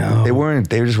 I know.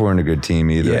 They just weren't a good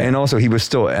team either. Yeah. And also he was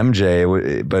still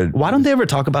MJ, but why don't they ever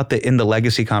talk about in the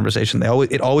legacy conversation?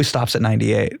 It always stops at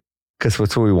 98. Because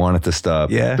that's what we want it to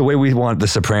stop. Yeah. The way we want The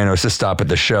Sopranos to stop at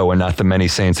the show and not the Many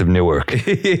Saints of Newark.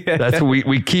 Yeah. That's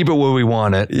we keep it where we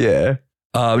want it. Yeah.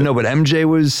 No, but MJ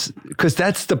was, because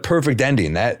that's the perfect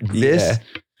ending.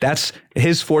 That's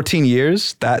his 14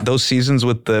 years. Those seasons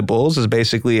with the Bulls is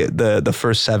basically the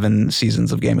first 7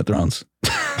 seasons of Game of Thrones.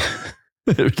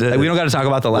 We don't got to talk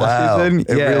about the last season.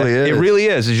 It really is. It really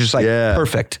is. It's just like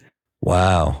perfect.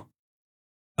 Wow.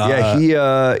 He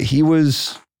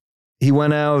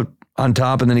went out on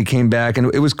top and then he came back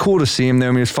and it was cool to see him there.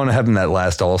 I mean, it was fun to have him that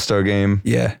last All-Star game.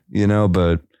 Yeah.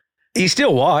 But he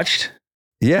still watched.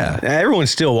 Yeah. Everyone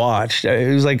still watched.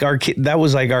 It was like that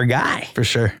was like our guy. For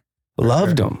sure.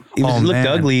 Loved him. He looked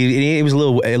ugly. He was a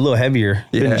little heavier.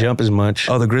 Didn't jump as much.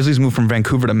 Oh, the Grizzlies moved from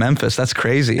Vancouver to Memphis. That's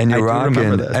crazy. And you're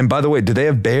rocking. And by the way, do they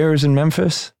have Bears in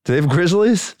Memphis? Do they have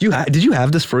Grizzlies? Did you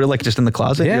have this for real, like just in the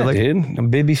closet? Yeah, dude. I'm a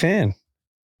Bibby fan.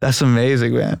 That's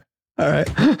amazing, man. All right.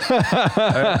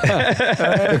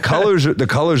 The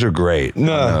colors are great.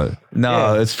 No,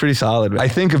 it's pretty solid, man. I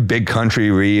think of Big Country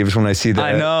Reeves when I see that.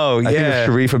 I know. I think of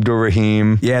Sharif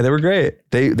Abdur-Rahim. Yeah, they were great.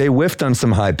 They whiffed on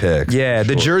some high picks. Yeah,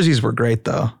 the jerseys were great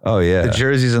though. Oh yeah, the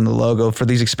jerseys and the logo for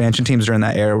these expansion teams during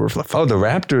that era were. The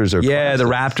Raptors are. Yeah, the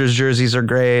Raptors jerseys are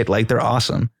great. Like they're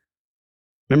awesome.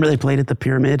 Remember they played at the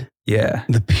Pyramid? Yeah,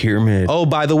 the Pyramid. Oh,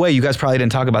 by the way, you guys probably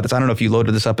didn't talk about this. I don't know if you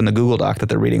loaded this up in the Google Doc that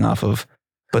they're reading off of.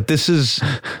 But this is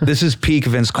peak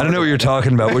Vince Carter. I don't know what you're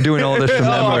talking about. We're doing all this from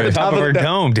memory. On top of our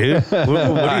dome, dude.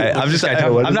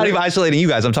 I'm not even isolating you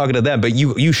guys. I'm talking to them. But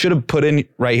you should have put in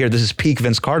right here. This is peak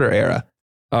Vince Carter era.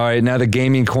 All right, now the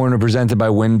gaming corner presented by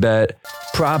WinBet.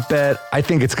 Prop bet. I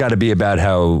think it's got to be about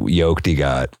how yoked he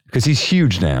got because he's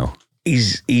huge now.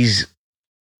 He's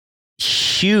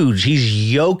huge.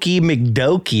 He's Yoki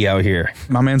McDokey out here.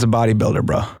 My man's a bodybuilder,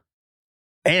 bro.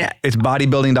 And it's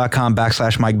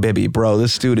bodybuilding.com/Mike Bibby. Bro,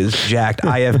 this dude is jacked.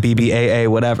 IFBBAA,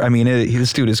 whatever. I mean,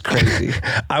 this dude is crazy.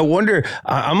 I wonder,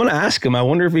 I'm going to ask him, I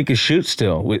wonder if he could shoot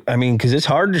still. I mean, because it's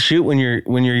hard to shoot when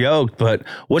you're yoked, but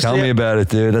Tell me about it,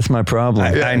 dude. That's my problem.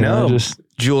 I know.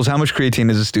 Jules, how much creatine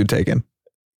is this dude taking?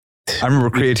 I remember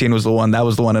creatine was the one. That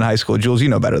was the one in high school. Jules, you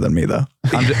know better than me, though.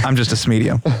 I'm just a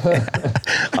medium.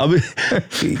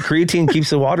 Creatine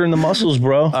keeps the water in the muscles,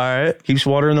 bro. All right. Keeps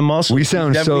water in the muscles. We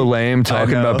sound so lame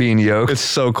talking about being yoked. It's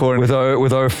so corny. With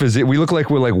our physique. We look like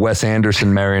we're like Wes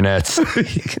Anderson marionettes.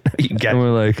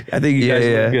 We're like, I think you guys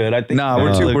look good. I think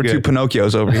we're two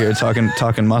Pinocchios over here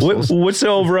talking muscles. What's the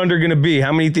over-under going to be?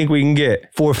 How many do you think we can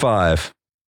get? 4 or 5.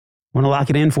 Want to lock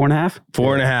it in? 4.5?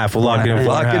 4.5. We'll lock it in.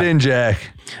 Lock it in, Jack.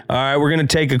 All right, we're going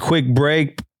to take a quick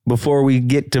break before we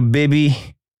get to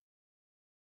Bibby,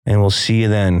 and we'll see you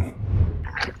then.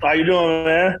 How you doing,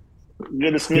 man?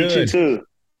 Good to meet you, too.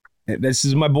 This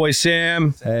is my boy,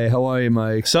 Sam. Hey, how are you,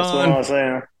 Mike? Son. What's going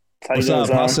on, Sam? What's up,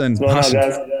 Hasan? What's going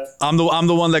on, guys? I'm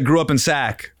the one that grew up in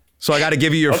Sac, so I got to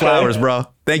give you your flowers, bro.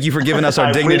 Thank you for giving us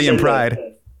our dignity and pride.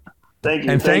 Thank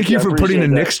you. And thank you for putting a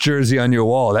Knicks jersey on your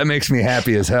wall. That makes me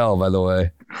happy as hell, by the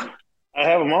way. I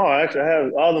have them all. Actually, I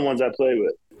have all the ones I play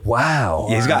with. Wow.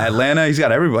 Yeah, he's got Atlanta. He's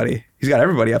got everybody. He's got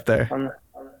everybody up there.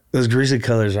 Those Grizzly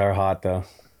colors are hot, though.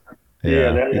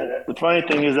 Yeah. The funny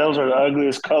thing is, those are the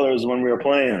ugliest colors when we were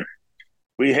playing.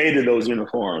 We hated those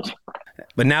uniforms.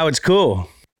 But now it's cool.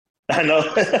 I know.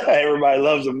 Everybody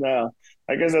loves them now.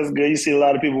 I guess that's good. You see a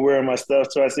lot of people wearing my stuff,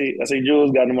 so I see Jules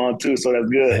got them on too, so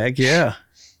that's good. Heck yeah.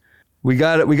 We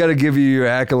got to give you your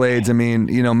accolades. I mean,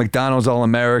 McDonald's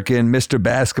All-American, Mr.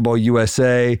 Basketball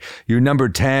USA. Your number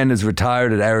 10 is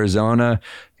retired at Arizona.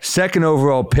 Second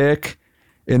overall pick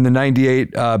in the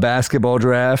 98 basketball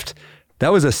draft. That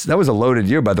was a loaded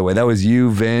year, by the way. That was you,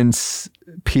 Vince,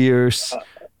 Pierce,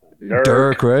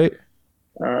 Dirk, right?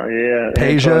 Yeah.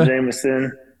 Peja.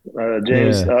 Jameson.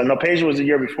 James. Yeah. No, Peja was the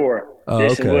year before.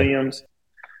 Jason Williams.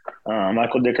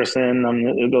 Michael Dickerson.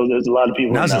 There's a lot of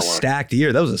people. That was a stacked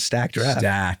year. That was a stacked draft.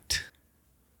 Stacked.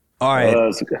 All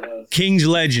right. Kings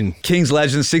legend.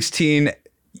 16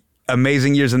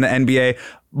 amazing years in the NBA.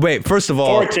 Wait, first of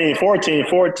all. 14.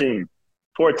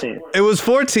 It was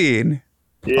 14.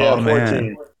 Yeah, 14.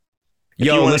 Man.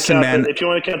 Yo, listen, man. If you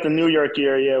want to count the New York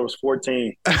year, yeah, it was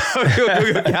 14.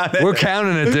 We're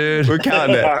counting it, dude. We're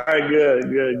counting it. All right,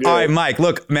 good. All right, Mike,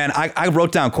 look, man, I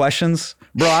wrote down questions.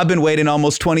 Bro, I've been waiting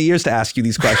almost 20 years to ask you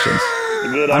these questions.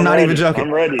 Good, I'm not even joking.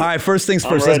 I'm ready. All right, first things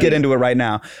first, let's get into it right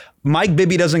now. Mike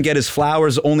Bibby doesn't get his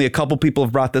flowers. Only a couple people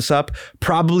have brought this up.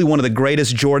 Probably one of the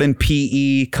greatest Jordan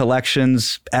PE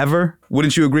collections ever.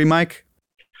 Wouldn't you agree, Mike?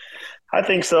 I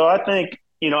think so. I think,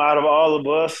 out of all of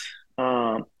us,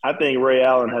 I think Ray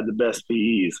Allen had the best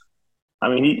PEs. I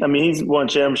mean, he's won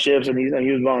championships and he's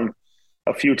on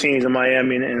a few teams in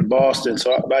Miami and in Boston.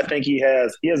 So, but I think he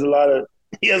has a lot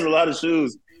of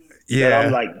shoes. Yeah,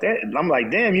 I'm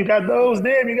like, damn, you got those.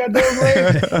 Damn, you got those.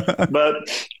 Ray. but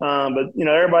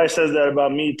everybody says that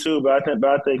about me too. But I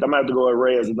think I'm gonna have to go with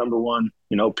Ray as the number one,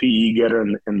 PE getter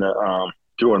in the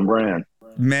Jordan brand.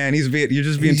 Man, you're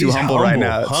just being too humble right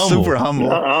now. Super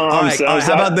humble. All right,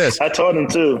 how about this? I told him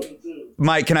too.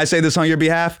 Mike, can I say this on your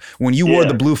behalf? When you wore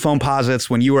the blue foam posits,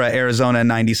 when you were at Arizona in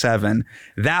 97,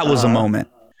 that was a moment.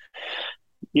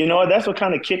 That's what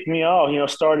kind of kicked me off,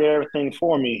 started everything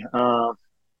for me.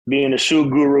 Being a shoe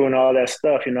guru and all that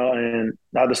stuff, and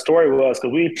now the story was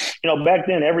because we, back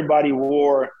then everybody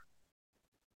wore,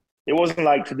 it wasn't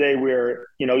like today where,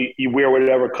 you wear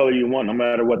whatever color you want, no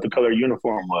matter what the color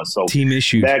uniform was. So team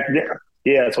issues.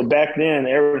 So back then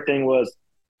everything was,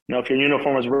 if your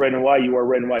uniform was red and white, you wore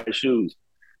red and white shoes.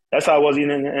 That's how it was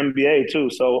even in the NBA too.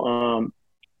 So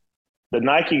the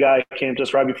Nike guy came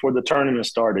just right before the tournament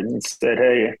started and said,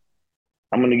 "Hey,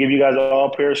 I'm going to give you guys all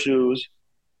a pair of shoes.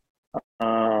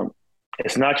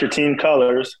 It's not your team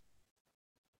colors.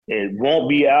 It won't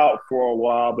be out for a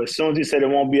while." But as soon as he said it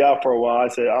won't be out for a while, I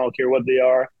said, "I don't care what they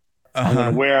are. I'm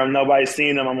going to wear them. Nobody's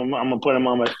seen them. I'm going to put them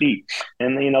on my feet."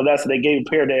 And, they gave a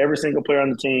pair to every single player on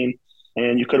the team.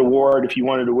 And you could have wore it if you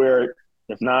wanted to wear it.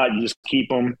 If not, you just keep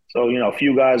them. So, a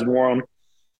few guys wore them.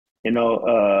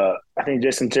 I think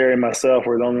Jason Terry and myself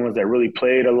were the only ones that really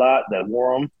played a lot that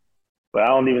wore them. But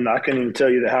I couldn't even tell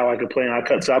you how I could play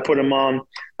them. So I put them on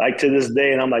to this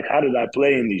day, and I'm like, how did I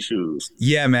play in these shoes?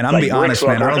 Yeah, man. I'm going to be honest,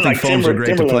 man. I don't think foams are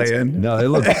great to play in. No, they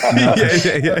look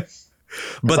yeah.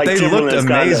 But they looked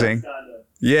amazing.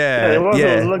 Yeah,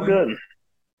 they look good.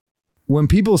 When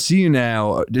people see you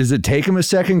now, does it take them a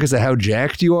second because of how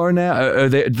jacked you are now? Or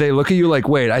they look at you like,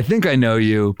 wait, I think I know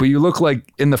you, but you look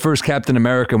like in the first Captain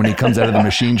America when he comes out of the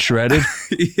machine shredded.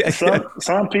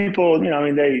 Some people,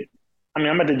 I mean,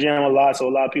 I'm at the gym a lot, so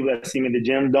a lot of people that see me at the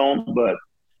gym don't. But,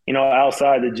 you know,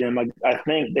 outside the gym, I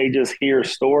think they just hear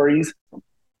stories,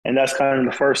 and that's kind of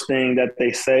the first thing that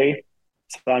they say.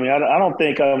 So, I mean, I don't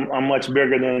think I'm much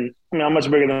bigger than – I mean, I'm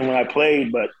much bigger than when I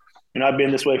played, but, you know, I've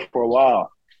been this way for a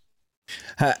while.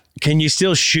 Can you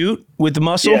still shoot with the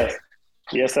muscle?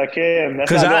 Yes, I can.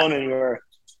 That's not going anywhere.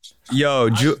 Yo,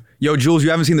 Jules, you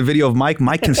haven't seen the video of Mike?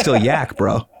 Mike can still yak,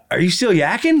 bro. Are you still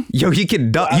yakking? Yo, he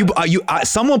can dunk.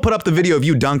 Someone put up the video of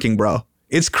you dunking, bro.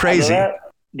 It's crazy.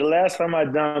 The last time I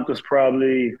dunked was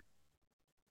probably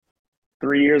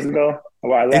 3 years ago.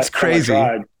 It's crazy.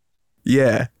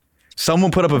 Yeah.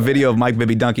 Someone put up a video of Mike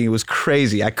Bibby dunking. It was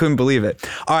crazy. I couldn't believe it.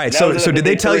 All right. So did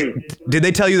they tell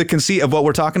you the conceit of what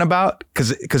we're talking about?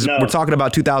 Because we're talking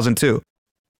about 2002.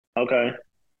 Okay.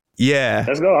 Yeah.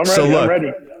 Let's go. I'm ready. So look, I'm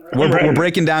ready. We're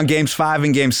breaking down games 5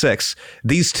 and game 6.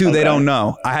 These two, they don't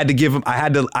know. I had to give them. I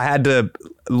had to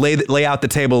lay out the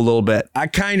table a little bit. I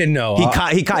kind of know.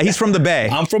 He's from the Bay.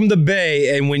 I'm from the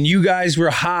Bay, and when you guys were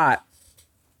hot,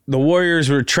 the Warriors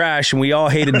were trash, and we all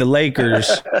hated the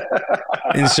Lakers.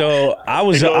 And so I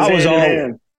was all.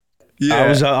 Yeah.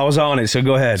 I was on it. So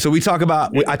go ahead. So I talk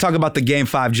about the game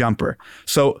 5 jumper.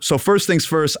 So first things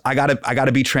first, I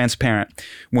gotta be transparent.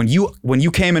 When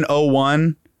you came in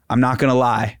 01, I'm not gonna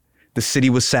lie, the city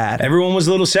was sad. Everyone was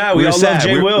a little sad. We all love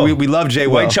Jay Will. We love Jay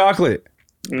Will. White chocolate.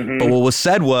 Mm-hmm. But what was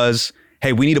said was,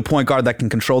 hey, we need a point guard that can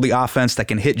control the offense, that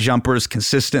can hit jumpers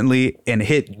consistently and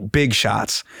hit big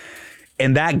shots.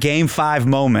 And that game 5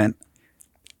 moment,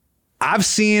 I've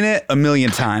seen it a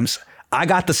million times. I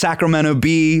got the Sacramento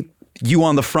Bee, you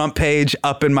on the front page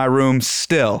up in my room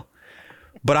still.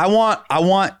 But I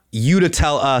want you to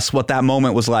tell us what that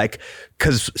moment was like,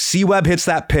 because C-Webb hits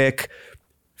that pick,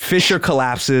 Fisher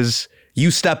collapses, you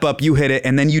step up, you hit it,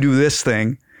 and then you do this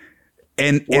thing,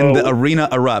 and the arena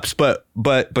erupts.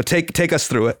 But take us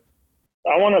through it.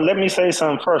 Let me say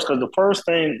something first, because the first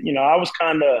thing, you know,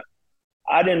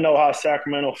 I didn't know how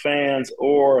Sacramento fans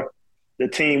or the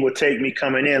team would take me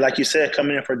coming in. Like you said,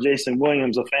 coming in for Jason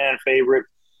Williams, a fan favorite,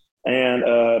 and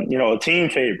a team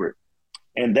favorite.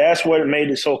 And that's what made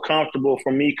it so comfortable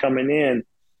for me coming in,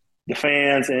 the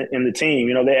fans and the team.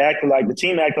 You know, the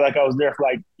team acted like I was there for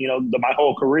my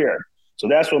whole career. So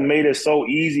that's what made it so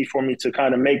easy for me to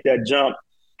kind of make that jump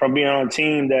from being on a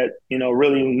team that, you know,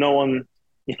 really no one,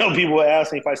 you know, people were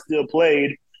asking if I still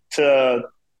played to,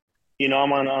 you know,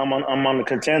 I'm on the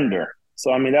contender.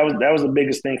 So I mean, that was the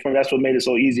biggest thing for me. That's what made it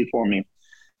so easy for me.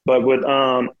 But with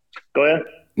go ahead.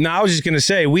 No, I was just gonna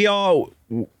say we all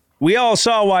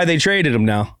saw why they traded him.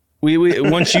 Now we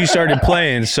once you started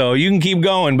playing, so you can keep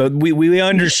going. But we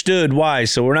understood why.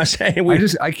 So we're not saying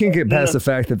I can't get past the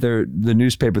fact that the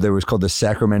newspaper there was called the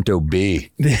Sacramento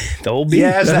Bee. The whole Bee.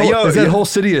 Yeah, is that whole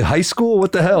city a high school?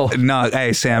 What the hell? No,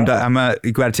 hey Sam,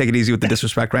 you got to take it easy with the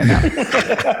disrespect right now.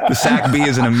 The Sac Bee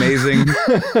is an amazing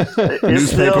newspaper.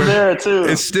 It's still there too.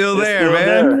 It's still there,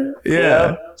 man. There.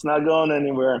 Yeah, it's not going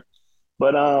anywhere.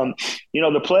 But, you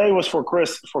know, the play was for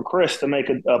Chris to make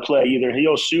a play. Either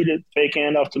he'll shoot it, fake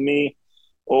handoff to me,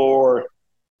 or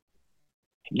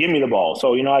give me the ball.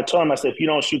 So, you know, I told him, I said, if you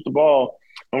don't shoot the ball,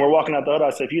 when we're walking out the huddle, I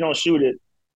said, if you don't shoot it,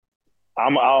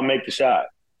 I'll make the shot.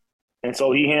 And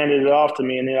so he handed it off to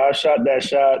me, and then I shot that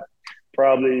shot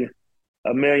probably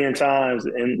a million times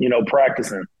in, you know,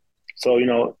 practicing. So, you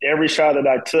know, every shot that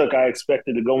I took, I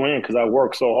expected to go in because I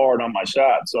worked so hard on my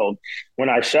shot. So when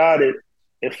I shot it,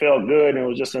 it felt good, and it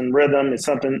was just in rhythm. It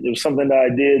was something that I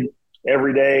did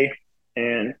every day,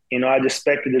 and you know I just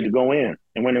expected it to go in.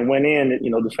 And when it went in,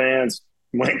 you know the fans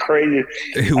went crazy.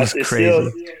 It was crazy.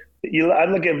 I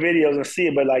look at videos and see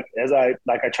it, but as I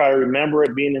try to remember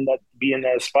it, being in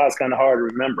that spot, it's kind of hard to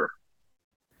remember.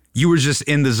 You were just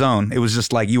in the zone. It was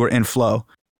just like you were in flow.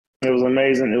 It was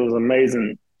amazing. It was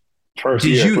amazing. First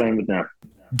year playing with them.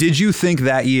 Did you think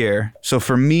that year? So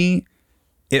for me,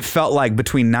 it felt like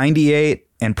between 98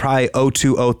 and probably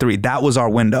 02, 03, that was our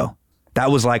window. That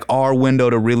was like our window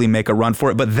to really make a run for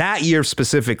it. But that year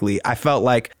specifically, I felt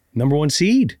like number one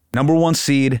seed.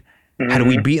 Mm-hmm. Had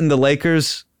we beaten the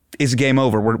Lakers, it's game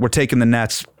over. We're taking the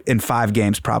Nets in 5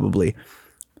 games probably.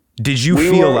 Did you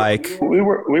feel like we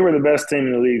were the best team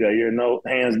in the league that year? No,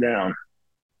 hands down.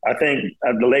 I think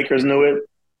the Lakers knew it,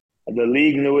 the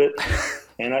league knew it,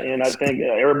 and I think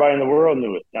everybody in the world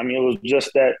knew it. I mean, it was just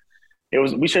that.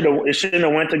 It shouldn't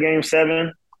have went to Game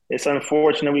 7. It's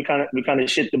unfortunate we kind of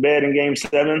shit the bed in Game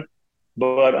 7,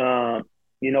 but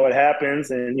you know it happens,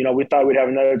 and you know we thought we'd have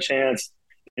another chance,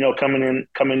 you know, coming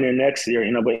in next year,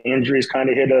 you know, but injuries kind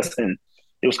of hit us, and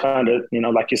it was kind of, you know,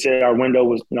 like you said, our window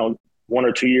was, you know, 1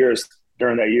 or 2 years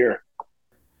during that year.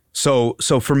 So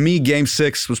for me, Game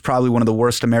 6 was probably one of the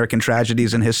worst American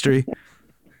tragedies in history.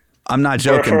 I'm not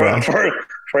joking, bro.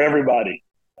 For everybody.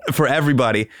 For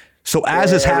everybody. So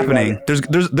as it's happening,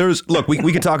 there's look,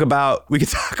 we could talk about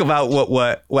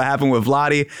what happened with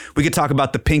Vlade. We could talk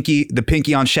about the pinky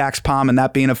on Shaq's palm and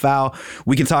that being a foul.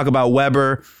 We can talk about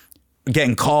Weber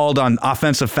getting called on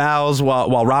offensive fouls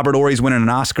while Robert Ory's winning an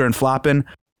Oscar and flopping.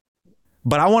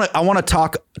 But I want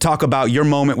to talk about your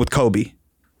moment with Kobe,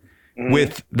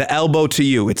 with the elbow to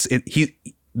you.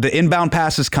 The inbound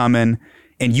pass is coming,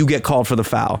 and you get called for the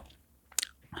foul.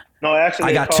 No,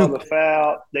 actually, they called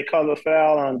the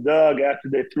foul on Doug after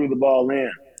they threw the ball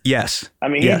in. Yes, I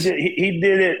mean he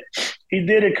did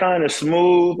it kind of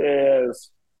smooth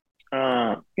as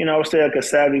I would say like a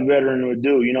savvy veteran would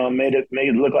do. Made it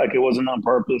look like it wasn't on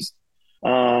purpose.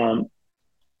 And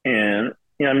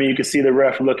you could see the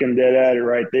ref looking dead at it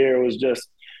right there. It was just,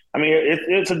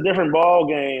 it's a different ball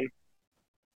game.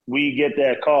 We get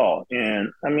that call,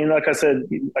 and like I said,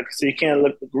 you can't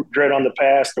look dread on the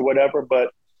past or whatever,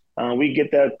 but we get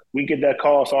that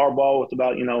call. So our ball with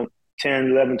about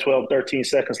 10, 11, 12, 13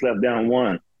 seconds left, down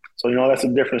 1. So that's a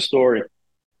different story.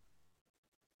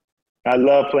 I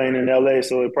love playing in LA,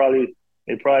 so it probably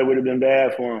would have been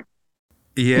bad for him.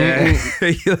 Yeah,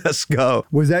 let's go.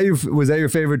 Was that your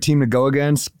favorite team to go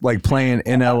against, like playing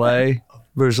in LA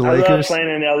versus the Lakers? I love playing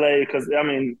in LA because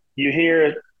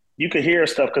you could hear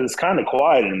stuff because it's kind of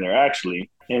quiet in there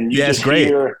actually, and it's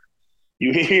great.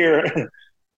 You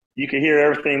can hear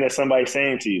everything that somebody's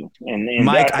saying to you. And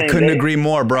Mike, I couldn't agree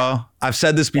more, bro. I've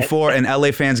said this before, and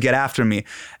LA fans get after me.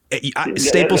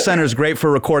 Staples Center is great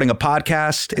for recording a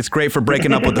podcast. It's great for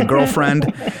breaking up with a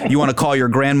girlfriend. You want to call your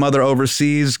grandmother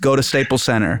overseas, go to Staples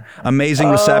Center. Amazing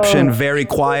reception, very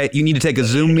quiet. You need to take a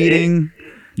Zoom meeting,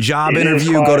 job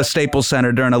interview, go to Staples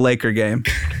Center during a Laker game.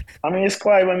 It's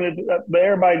quiet, but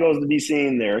everybody goes to be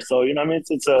seen there. So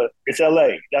it's LA.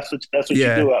 That's what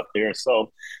you do out there.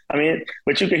 So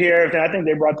but you could hear everything. I think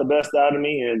they brought the best out of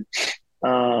me, and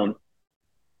I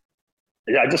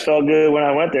just felt good when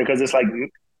I went there because it's like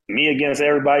me against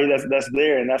everybody that's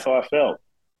there, and that's how I felt.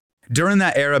 During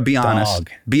that era, be honest,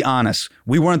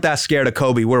 we weren't that scared of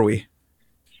Kobe, were we?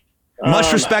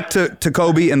 Much respect to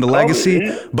Kobe and the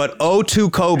legacy, but 02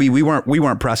 Kobe, we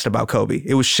weren't pressed about Kobe.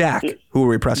 It was Shaq who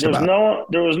we pressed about.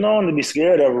 There was no one to be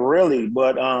scared of, really.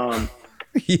 But when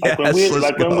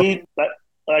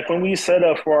we set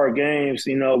up for our games,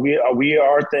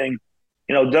 our thing.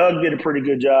 Doug did a pretty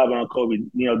good job on Kobe.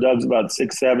 Doug's about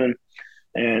 6'7",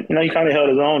 and he kind of held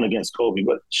his own against Kobe.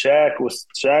 But Shaq was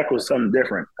something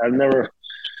different.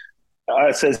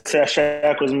 I said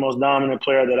Shaq was the most dominant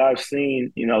player that I've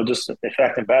seen, just in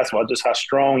fact in basketball, just how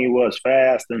strong he was,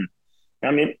 fast. And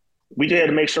we just had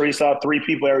to make sure he saw 3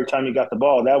 people every time he got the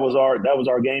ball. That was our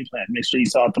game plan, make sure he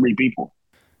saw 3 people.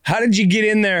 How did you get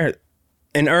in there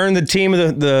and earn the team,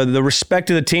 the respect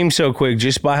of the team so quick?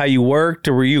 Just by how you worked,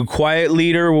 or were you a quiet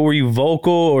leader, or were you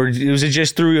vocal, or was it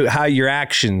just through how your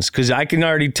actions? Because I can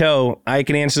already tell, I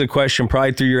can answer the question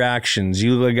probably through your actions.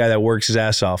 You look like a guy that works his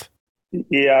ass off.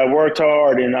 Yeah, I worked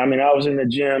hard, and I was in the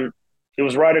gym. It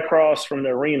was right across from the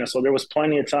arena, so there was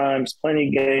plenty of games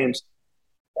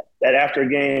that after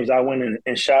games I went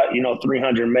and shot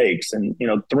 300 makes and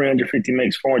 350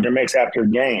 makes, 400 makes after a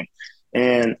game.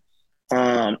 And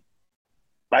I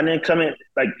didn't come in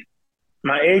like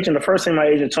my agent. The first thing my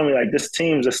agent told me, like, this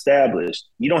team's established.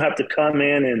 You don't have to come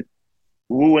in and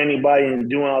woo anybody and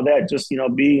do all that. Just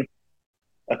be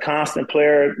a constant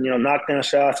player, knock down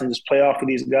shots and just play off of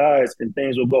these guys, and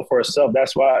things will go for itself.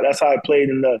 That's how I played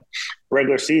in the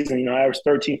regular season. I averaged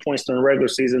 13 points during the regular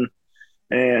season,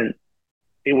 and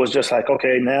it was just like,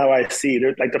 okay, now I see.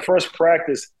 Like the first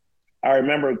practice, I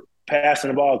remember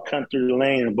passing the ball, cut through the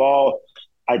lane,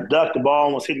 I ducked, the ball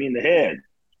almost hit me in the head.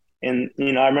 And,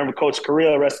 I remember Coach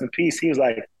Carrillo, rest in peace, he was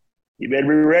like, you better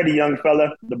be ready, young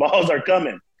fella. The balls are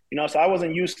coming. So I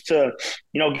wasn't used to,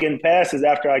 getting passes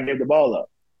after I gave the ball up.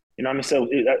 So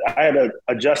I had to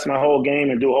adjust my whole game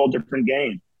and do a whole different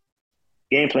game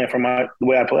plan for the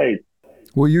way I played.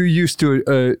 Well, you're used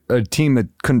to a team that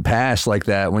couldn't pass like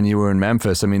that when you were in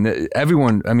Memphis.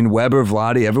 Everyone, Weber,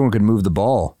 Vlade, everyone could move the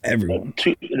ball. Everyone.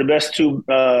 The best 2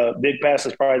 big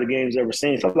passes probably the game's ever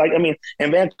seen. So,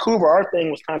 in Vancouver, our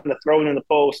thing was kind of throwing in the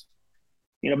post.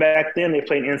 Back then they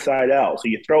played inside out. So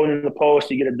you throw it in the post,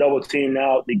 you get a double team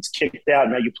out, it's kicked out,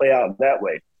 now you play out that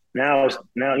way. Now,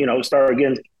 start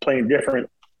again playing different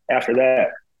after that.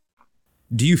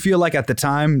 Do you feel like at the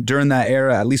time, during that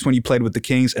era, at least when you played with the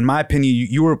Kings, in my opinion,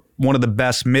 you were one of the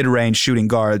best mid-range shooting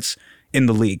guards in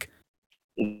the league?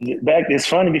 It's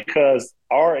funny because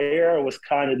our era was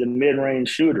kind of the mid-range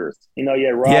shooters. You know, you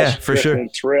had Raj for sure.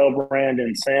 Terrell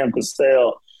Brandon, Sam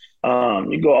Cassell.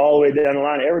 You go all the way down the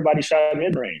line. Everybody shot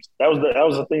mid-range. That was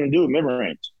the thing to do,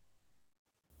 mid-range.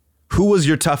 Who was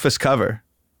your toughest cover?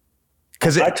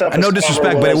 Because no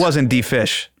disrespect, but it wasn't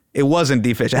D-Fish. It wasn't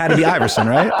D-Fish. It had to be Iverson,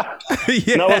 right?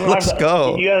 Yeah, no, let's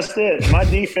go. You understand. My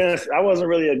defense, I wasn't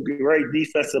really a great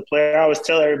defensive player. I always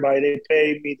tell everybody they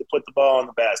paid me to put the ball in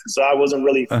the basket. So I wasn't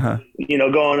really,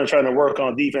 going and trying to work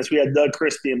on defense. We had Doug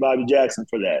Christie and Bobby Jackson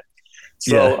for that.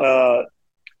 So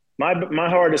my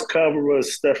hardest cover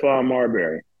was Stephon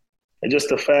Marbury. And just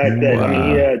the fact that, I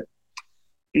mean,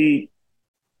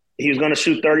 he was going to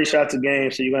shoot 30 shots a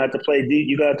game, so you're going to have to play deep.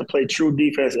 You're going to have to play true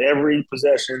defense every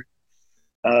possession.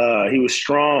 He was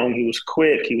strong. He was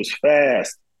quick. He was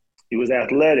fast. He was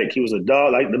athletic. He was a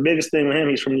dog. Like, the biggest thing with him,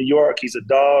 he's from New York. He's a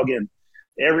dog. And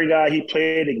every guy he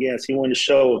played against, he wanted to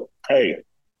show, hey,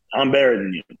 I'm better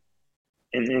than you.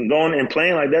 And going and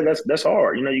playing like that, that's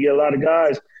hard. You know, you get a lot of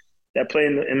guys that play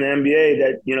in the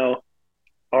NBA that,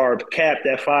 are capped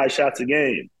at 5 shots a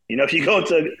game. You know, if you go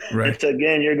into a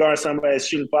game, you're guarding somebody that's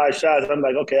shooting 5 shots. I'm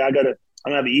like, okay, I'm gonna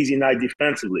have an easy night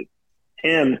defensively.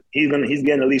 Him, he's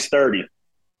getting at least 30.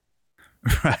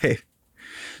 Right.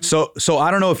 So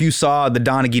I don't know if you saw the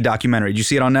Donaghy documentary. Did you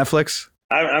see it on Netflix?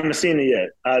 I haven't seen it yet.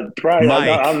 I'm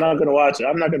not going to watch it.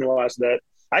 I'm not going to watch that.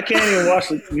 I can't even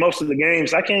watch most of the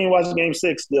games. I can't even watch Game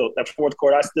 6 still. That fourth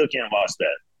quarter, I still can't watch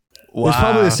that. Wow. It's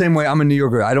probably the same way. I'm a New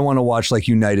Yorker. I don't want to watch like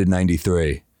United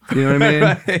 93. You know what I mean?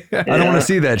 I don't want to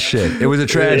see that shit. It was a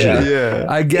tragedy. Yeah.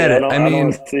 I get it. I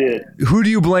mean, who do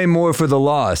you blame more for the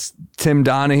loss? Tim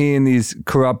Donaghy and these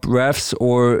corrupt refs,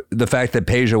 or the fact that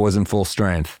Peja was in full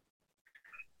strength?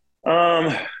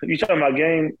 You talking about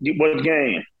game? What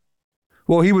game?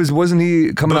 Well, wasn't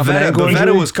he coming off an ankle injury?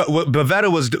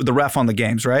 Bavetta was the ref on the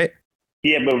games, right?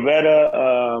 Yeah,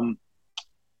 Bavetta.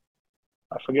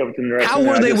 I forget what the ref. How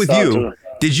were they with you?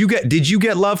 Did you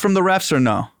get love from the refs or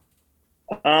no?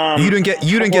 You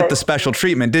didn't get the special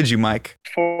treatment, did you, Mike?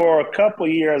 For a couple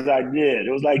of years, I did.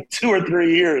 It was like 2 or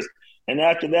 3 years, and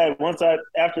after that, once I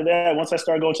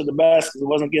started going to the basket, I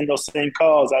wasn't getting those same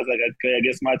calls. I was like, okay, I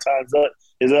guess my time's up.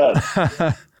 Is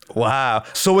up. Wow.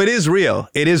 So it is real.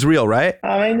 It is real, right?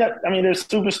 I mean, there's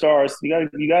superstars.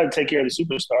 You got to take care of the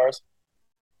superstars.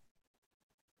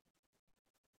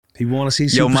 People want to see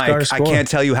superstars. Yo, Mike, score. I can't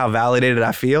tell you how validated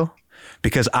I feel.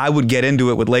 Because I would get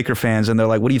into it with Laker fans and they're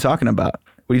like, what are you talking about?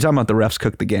 What are you talking about? The refs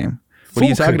cooked the game. What are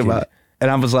you talking about? And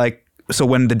I was like, so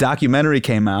when the documentary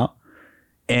came out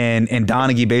and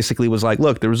Donaghy basically was like,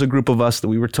 look, there was a group of us that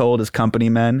we were told as company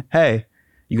men, hey,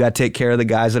 you got to take care of the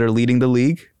guys that are leading the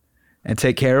league and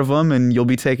take care of them and you'll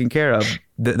be taken care of.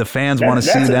 The fans want to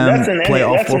see them play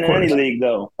all 4 quarters. That's in any league,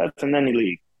 though. That's in any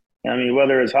league. I mean,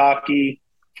 whether it's hockey,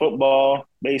 football,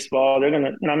 baseball, they're going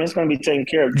to, it's going to be taken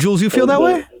care of. Jules, you feel that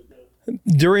way?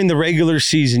 During the regular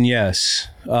season, yes.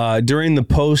 During the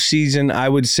postseason, I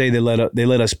would say they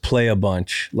let us play a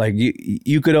bunch. Like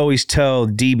you could always tell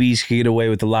DBs could get away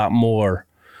with a lot more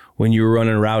when you were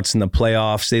running routes in the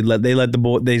playoffs.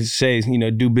 They say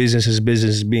do business as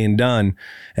business is being done,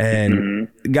 and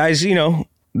guys,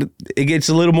 it gets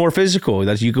a little more physical.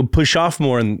 That you could push off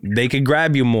more and they could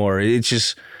grab you more. It's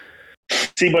just but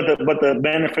the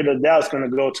benefit of the doubt is going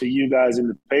to go to you guys in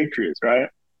the Patriots, right?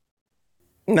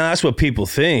 No, that's what people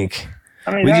think.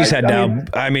 We just had doubt.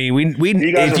 We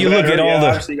if you look at all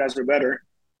obviously you guys are better.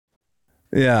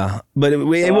 Yeah, but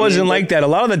it wasn't like that. A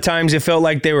lot of the times it felt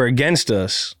like they were against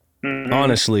us.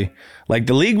 Honestly, like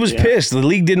the league was pissed. The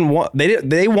league didn't want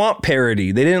they want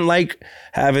parity. They didn't like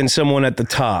having someone at the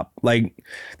top. Like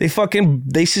they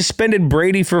suspended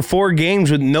Brady for 4 games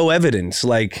with no evidence.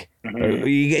 Like, are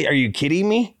you kidding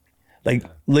me? Like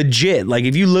legit. Like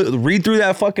if you read through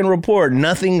that fucking report,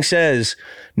 nothing says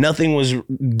nothing was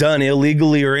done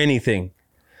illegally or anything.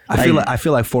 I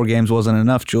feel like 4 games wasn't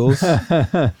enough, Jules.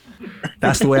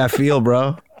 That's the way I feel,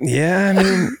 bro.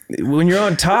 Yeah, when you're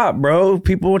on top, bro,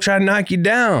 people will try to knock you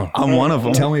down. I'm one of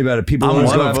them. Tell me about it. People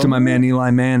always go after my man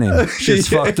Eli Manning. Shit's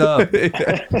fucked up.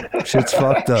 Shit's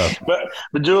fucked up.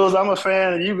 But Jules, I'm a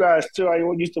fan of you guys too. I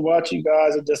used to watch you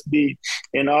guys and just be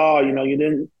in awe.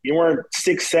 You weren't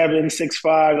 6'7",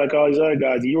 6'5" like all these other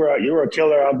guys. You were a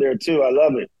killer out there too. I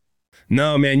love it.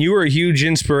 No, man, you were a huge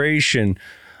inspiration.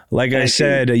 Like I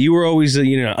said, you were always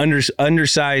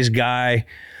undersized guy.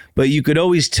 But you could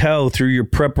always tell through your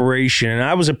preparation. And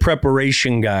I was a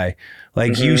preparation guy.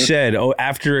 Like you said,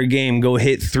 after a game, go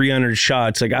hit 300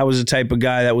 shots. Like I was the type of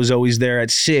guy that was always there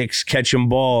at 6, catching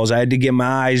balls. I had to get my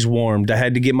eyes warmed. I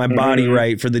had to get my body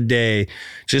right for the day.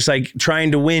 Just like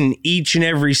trying to win each and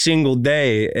every single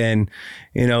day. And,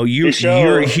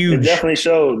 you're a huge. It definitely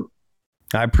showed.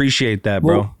 I appreciate that,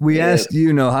 bro. Well, we asked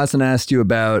Hasan asked you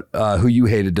about who you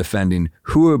hated defending.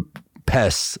 Who are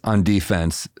pests on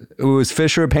defense? Was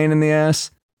Fisher a pain in the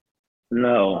ass?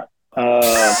 No.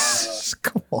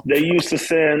 They used to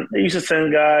send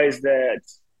guys that,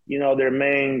 their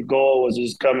main goal was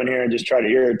just come in here and just try to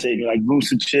irritate me, like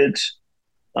Vucevic.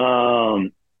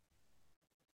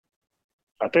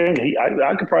 I think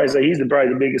I could probably say he's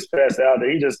probably the biggest pest out there.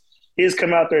 He just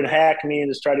come out there and hack me and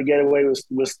just try to get away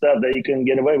with stuff that he couldn't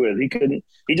get away with. He couldn't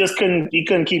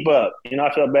keep up. I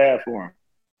felt bad for him.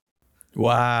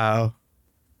 Wow.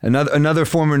 Another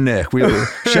former Knick.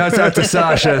 Shouts out to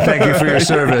Sasha. Thank you for your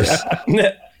service.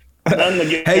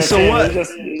 Hey, so what?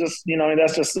 It's just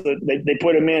that's just they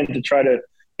put him in to try to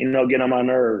get on my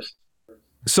nerves.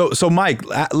 So Mike,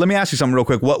 let me ask you something real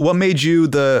quick. What made you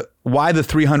why the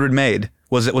 300 made?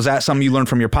 Was that something you learned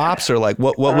from your pops, or like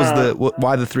what was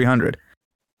why the 300?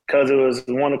 Because it was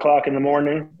 1 o'clock in the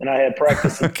morning and I had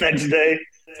practice the next day,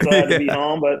 so I had to be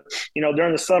home. But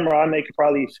during the summer, I make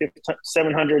probably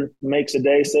 700 makes a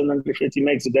day, 750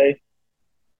 makes a day.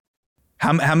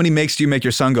 How many makes do you make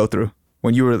your son go through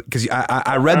when you were? Because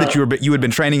I read that you had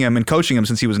been training him and coaching him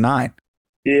since he was 9.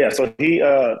 Yeah, so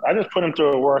I just put him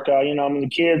through a workout. The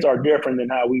kids are different than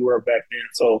how we were back then.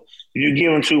 So if you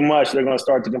give them too much, they're going to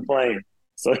start to complain.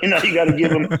 So, you got to give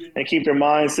them and keep their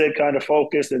mindset kind of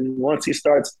focused. And once he's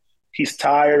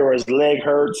tired or his leg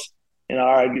hurts, all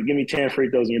right, give me 10 free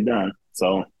throws and you're done.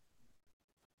 So.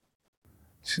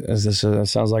 This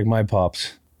sounds like my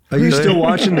pops. Are you still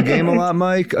watching the game a lot,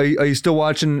 Mike? Are you still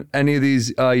watching any of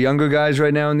these younger guys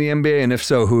right now in the NBA? And if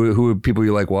so, who are people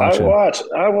you like watching?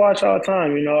 I watch all the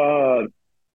time.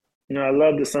 I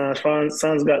love the Suns.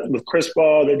 Suns got with Chris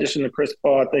Paul. The addition of Chris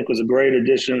Paul, I think, was a great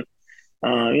addition.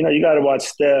 You got to watch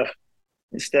Steph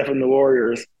and the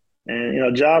Warriors.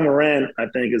 And, Ja Morant, I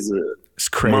think, is a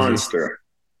monster.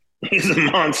 He's a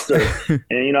monster.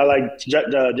 And, I like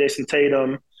Jason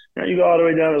Tatum. You go all the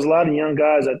way down. There's a lot of young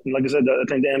guys. Like I said, I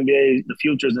think the NBA, the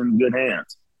future's in good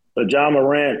hands. But Ja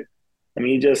Morant,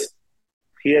 he has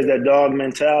that dog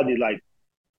mentality. Like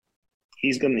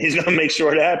he's gonna make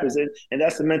sure it happens, and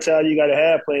that's the mentality you got to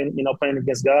have playing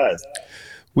against guys.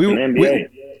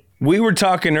 We were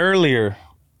talking earlier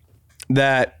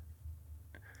that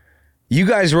you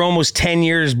guys were almost 10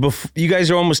 years before. You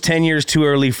guys are almost 10 years too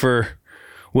early for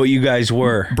what you guys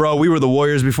were, bro. We were the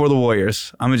Warriors before the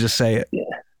Warriors. I'm gonna just say it. Yeah.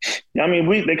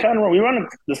 We run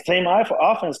the same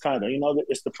offense kind of.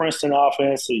 It's the Princeton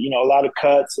offense. A lot of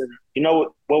cuts, and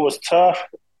what was tough.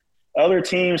 Other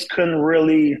teams couldn't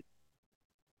really.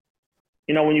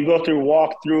 When you go through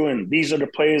walk through and these are the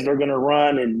plays they're going to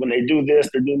run, and when they do this,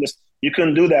 they're doing this. You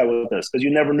couldn't do that with us because you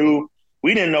never knew.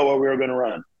 We didn't know what we were going to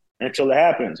run until it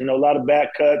happens. A lot of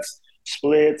back cuts,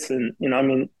 splits, and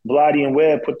Blotty and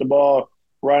Webb put the ball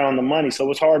right on the money. So it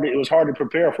was hard to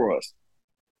prepare for us.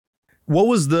 What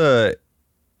was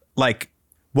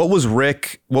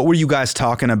Rick? What were you guys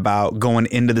talking about going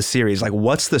into the series? Like,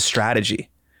 what's the strategy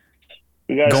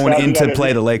going into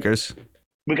play the Lakers?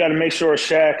 We got to make sure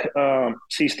Shaq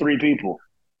sees 3 people.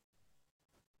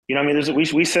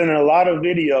 We send in a lot of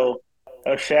video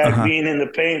of Shaq being in the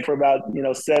paint for about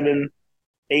 7,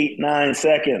 8, 9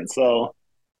 seconds. So,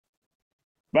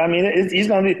 but he's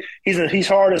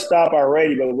hard to stop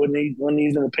already. But when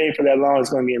he's in the paint for that long,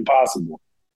 it's going to be impossible.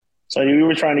 So we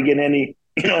were trying to get any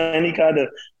kind of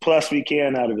plus we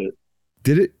can out of it.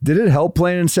 Did it help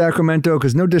playing in Sacramento?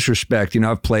 Because no disrespect,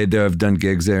 I've played there, I've done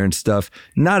gigs there and stuff.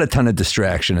 Not a ton of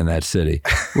distraction in that city.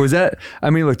 Was that?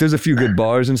 Look, there's a few good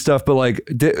bars and stuff, but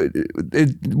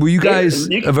were you guys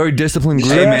a very disciplined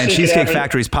group? Hey man, Cheesecake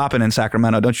Factory's popping in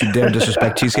Sacramento. Don't you dare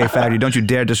disrespect Cheesecake Factory. Don't you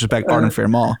dare disrespect Arden Fair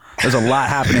Mall. There's a lot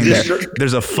happening there.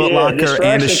 There's a Foot Locker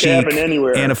and a Chic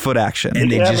and a Foot Action.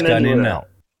 And they just got in and out.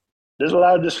 There's a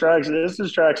lot of distractions. There's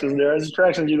distractions there. There's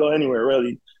distractions you go anywhere,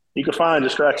 really. You can find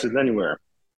distractions anywhere.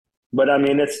 But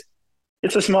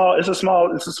it's a small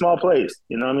place.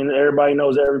 Everybody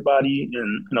knows everybody,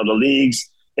 and the leagues,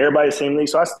 everybody's the same league.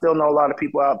 So I still know a lot of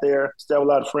people out there. Still have a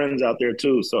lot of friends out there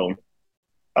too. So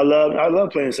I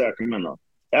love playing Sacramento.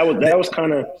 That was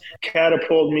kind of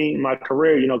catapulted me in my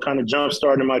career. Kind of jump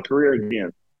starting my career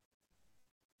again.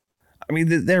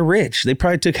 They're rich. They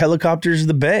probably took helicopters to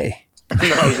the Bay.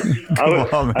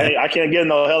 I can't get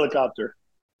no helicopter.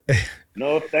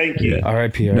 No, thank you.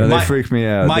 R.I.P. No, they freak me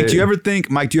out. Mike, do you ever think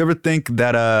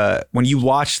that when you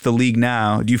watch the league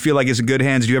now, do you feel like it's in good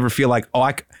hands? Do you ever feel like,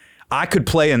 I could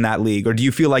play in that league? Or do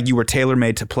you feel like you were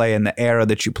tailor-made to play in the era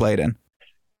that you played in?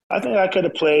 I think I could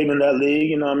have played in that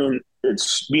league.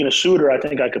 It's being a shooter, I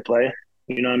think I could play.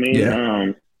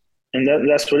 Yeah. And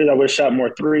that's what it is. I would have shot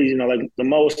more threes. Like the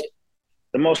most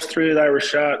the most threes I ever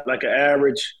shot, like an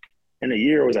average in a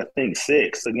year, was I think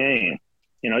 6 a game.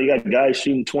 You got guys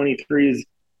shooting 23s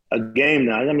a game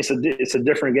now. I mean, it's a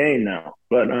different game now.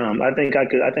 But I think I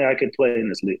could play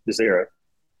in this era.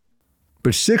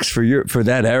 But 6 for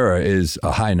that era is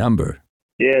a high number.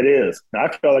 Yeah, it is. I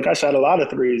felt like I shot a lot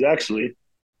of threes, actually.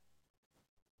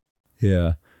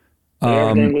 Yeah.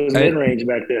 Everything was mid-range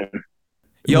back then.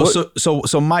 Yo,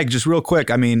 so Mike, just real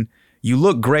quick, I mean, you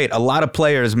look great. A lot of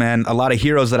players, man, a lot of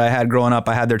heroes that I had growing up,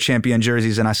 I had their champion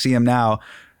jerseys, and I see them now.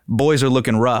 Boys are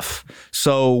looking rough.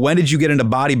 So when did you get into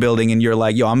bodybuilding and you're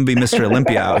like, yo, I'm going to be Mr.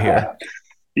 Olympia out here?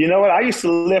 You know what? I used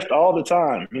to lift all the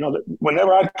time.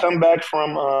 Whenever I'd come back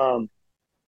from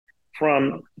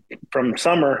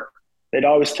summer, they'd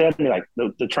always tell me, like,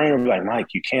 the trainer would be like, Mike,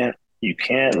 you can't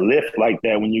lift like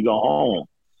that when you go home.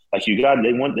 Like, they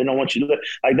don't want you to lift.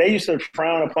 Like, they used to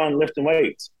frown upon lifting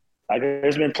weights. Like,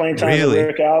 there's been plenty of times really?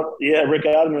 Rick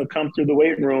Allen would come through the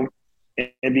weight room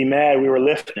and be mad we were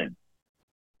lifting.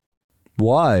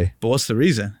 Why? But what's the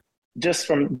reason? Just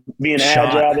from being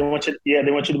agile. They want you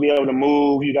to be able to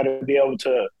move. You got to be able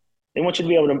to. They want you to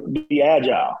be able to be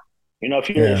agile.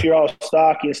 If you're all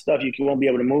stocky and stuff, you won't be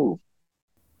able to move.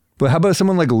 But how about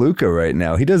someone like Luka right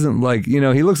now? He doesn't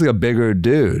he looks like a bigger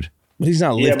dude. But he's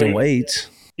not lifting weights.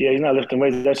 Yeah, he's not lifting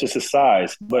weights. That's just his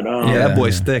size. But that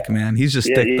boy's thick, man. He's just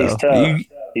thick though. Tough.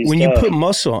 You put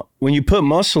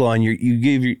muscle on, you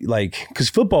give because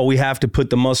football, we have to put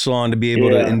the muscle on to be able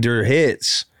to endure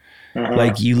hits. Uh-huh.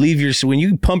 Like, when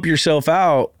you pump yourself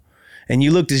out and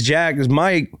you look as jacked as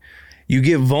Mike, you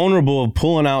get vulnerable of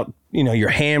pulling out, your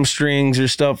hamstrings or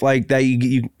stuff like that.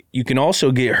 You can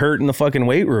also get hurt in the fucking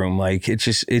weight room. Like,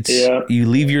 you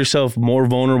leave yourself more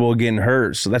vulnerable getting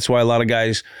hurt. So that's why a lot of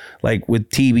guys, like with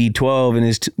TB12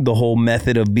 and the whole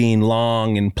method of being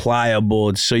long and pliable,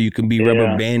 it's so you can be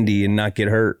rubber bandy and not get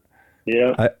hurt.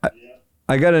 Yeah.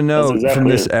 I got to know from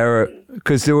this era,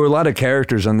 because there were a lot of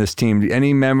characters on this team.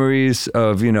 Any memories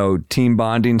of, team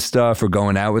bonding stuff or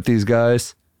going out with these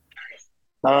guys?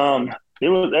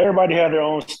 Everybody had their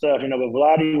own stuff, but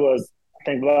Vladdy was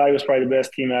probably the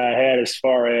best team I had as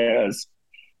far as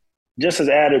just his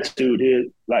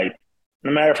attitude. Like,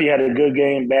 no matter if he had a good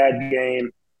game, bad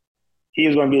game, he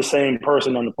was going to be the same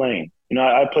person on the plane.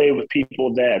 I played with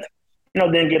people that,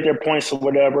 didn't get their points or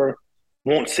whatever,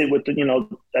 won't sit with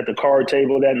at the card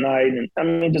table that night. And I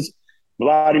mean, just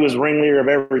Vladdy was ringleader of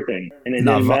everything. And it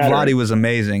didn't matter. Vladdy was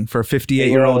amazing. For a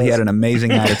 58-year-old, he had an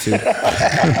amazing attitude.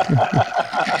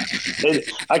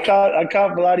 I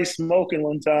caught Vladdy smoking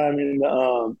one time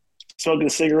and smoking a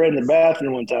cigarette in the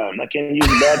bathroom one time. I can't use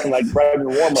the bathroom like right in the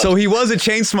warm-up. So he was a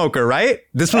chain smoker, right?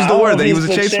 This was the word that he was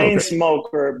a chain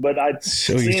smoker. But I'd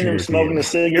seen him smoking a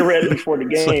cigarette before the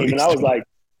game, and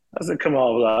I said, come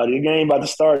on, Vladdy, the game about to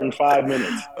start in 5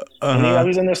 minutes. And he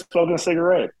was in there smoking a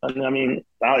cigarette. I mean,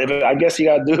 I guess you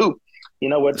got to do.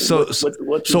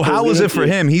 So how was it for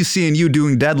him? He's seeing you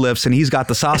doing deadlifts and he's got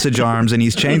the sausage arms and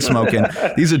he's chain smoking.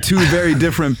 These are two very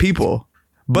different people.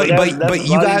 But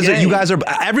you guys are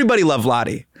everybody loved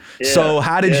Vladdy. Yeah, so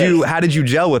how did you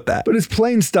gel with that? But his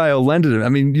playing style lended it. I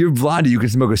mean, you're Vladdy, you can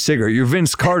smoke a cigarette. You're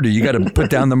Vince Carter, you got to put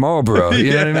down the Marlboro.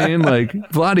 You know what I mean? Like,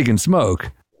 Vladdy can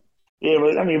smoke. Yeah,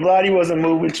 but I mean, Vladdy wasn't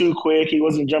moving too quick. He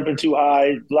wasn't jumping too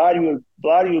high. Vladdy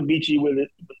would beat you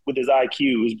with his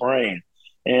IQ, his brain.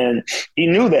 And he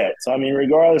knew that. So, I mean,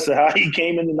 regardless of how he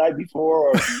came in the night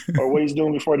before or what he's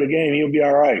doing before the game, he'll be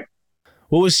all right.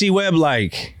 What was C-Webb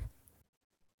like?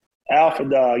 Alpha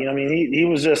dog. I mean, he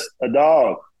was just a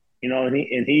dog, and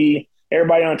he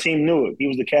everybody on the team knew it. He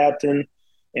was the captain.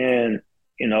 And,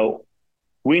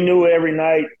 we knew every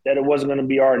night that it wasn't going to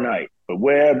be our night. But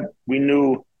Webb, we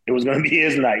knew it was going to be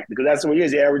his night because that's what he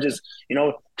is. He averages,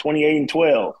 28 and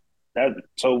 12.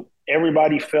 So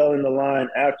everybody fell in the line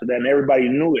after that, and everybody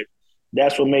knew it.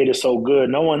 That's what made it so good.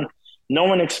 No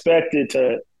one expected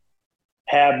to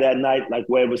have that night like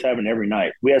Webb was having every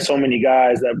night. We had so many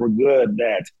guys that were good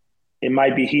that it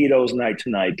might be Hito's night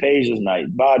tonight, Paige's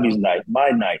night, Bobby's night, my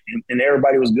night, and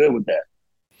everybody was good with that.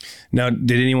 Now,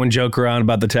 did anyone joke around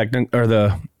about the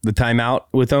the timeout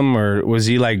with him, or was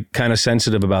he like kind of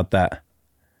sensitive about that?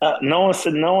 No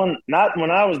one, not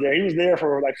when I was there. He was there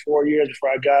for like 4 years before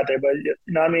I got there. But,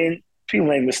 people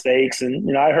make mistakes.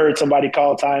 And, I heard somebody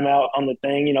call timeout on the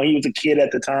thing. He was a kid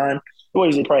at the time. What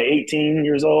was he, probably 18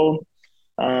 years old?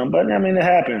 But, I mean, it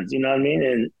happens, you know what I mean?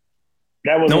 And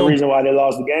that was the reason why they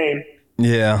lost the game.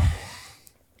 Yeah.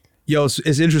 Yo,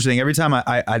 it's interesting. Every time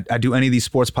I do any of these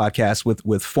sports podcasts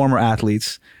with former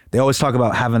athletes, they always talk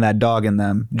about having that dog in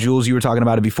them. Jules, you were talking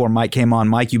about it before Mike came on.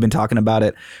 Mike, you've been talking about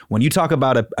it. When you talk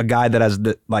about a guy that has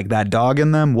that dog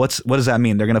in them, what does that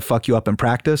mean? They're going to fuck you up in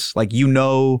practice? Like,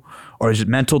 or is it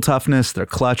mental toughness? They're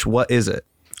clutch? What is it?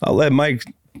 I'll let Mike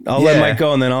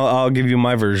go, and then I'll give you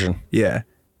my version. Yeah.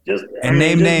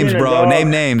 Name names, bro. Name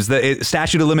names. The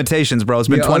statute of limitations, bro. It's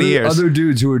been 20 years. Other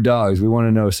dudes who are dogs. We want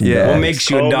to know some. Yeah. Dogs. What makes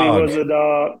you a dog? Kobe was a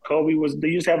dog. Kobe was. They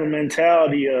used to have a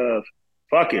mentality of,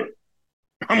 fuck it.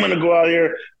 I'm gonna go out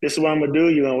here. This is what I'm gonna do.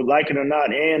 You know, like it or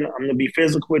not, and I'm gonna be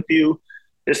physical with you.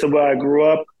 This is where I grew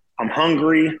up. I'm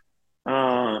hungry.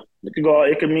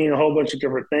 It could mean a whole bunch of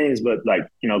different things, but like,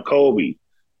 you know, Kobe,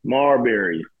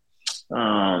 Marbury,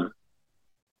 Carmelo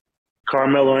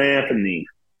Anthony.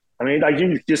 I mean, like,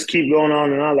 you just keep going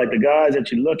on and on. Like, the guys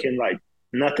that you're looking, like,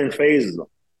 nothing phases them.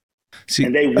 See,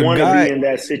 and they want to be in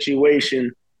that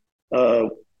situation. They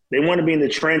want to be in the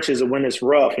trenches of when it's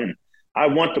rough. And I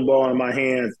want the ball in my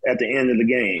hands at the end of the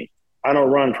game. I don't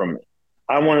run from it.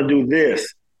 I want to do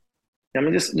this. I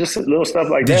mean, just little stuff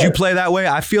like that. Did you play that way?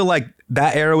 I feel like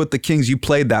that era with the Kings, you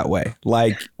played that way.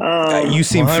 Like, you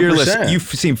seem 100%. Fearless. You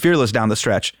seem fearless down the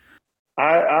stretch.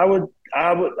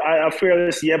 I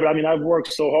fearless, yeah, but I mean, I've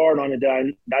worked so hard on it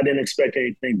that I didn't expect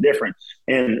anything different.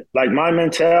 And like, my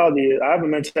mentality, I have a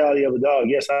mentality of a dog.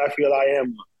 Yes, I feel I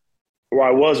am, or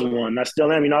I was one. I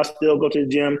still am. You know, I still go to the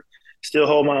gym, still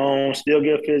hold my own, still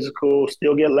get physical,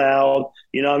 still get loud.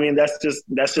 You know what I mean? That's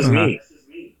just me.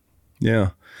 Yeah.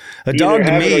 A dog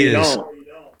to me is,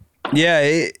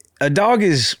 a dog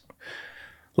is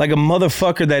like a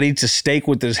motherfucker that eats a steak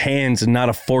with his hands and not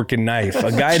a fork and knife.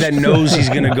 A guy that knows he's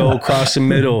going to go across the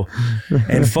middle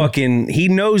and he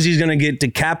knows he's going to get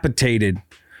decapitated.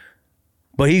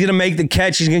 But he's gonna make the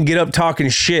catch. He's gonna get up talking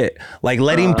shit, like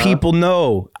letting people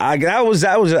know.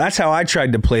 That's how I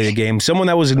tried to play the game. Someone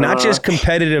that was not just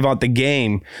competitive on the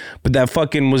game, but that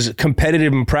fucking was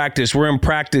competitive in practice. We're in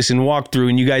practice and walkthrough,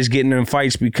 and you guys getting in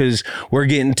fights because we're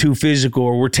getting too physical,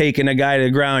 or we're taking a guy to the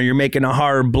ground. You're making a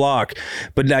hard block.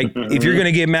 But like, if you're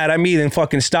gonna get mad at me, then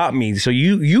fucking stop me. So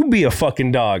you be a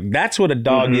fucking dog. That's what a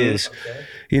dog is.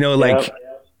 You know, like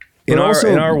in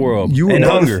our world. And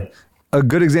hunger. A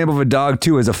good example of a dog,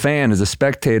 too, as a fan, as a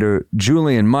spectator,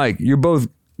 Julian, Mike, you're both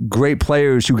great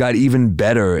players who got even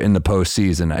better in the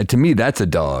postseason. To me, that's a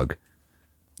dog.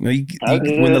 When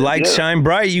the lights shine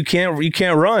bright, you can't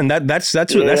run. That's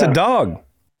a dog.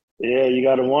 Yeah, you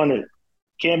got to want it.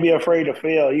 Can't be afraid to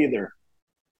fail either.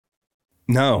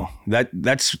 No,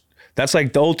 that's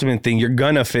like the ultimate thing. You're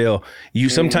gonna fail.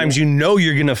 Sometimes you know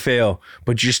you're gonna fail,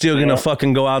 but you're still gonna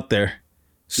fucking go out there.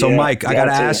 So Mike, I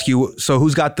gotta ask you. So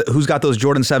who's got those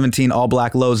Jordan 17 all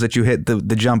black lows that you hit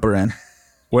the jumper in?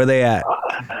 Where are they at?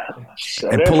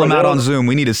 And pull them out on Zoom.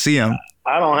 We need to see them.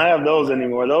 I don't have those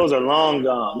anymore. Those are long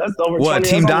gone. That's over. What,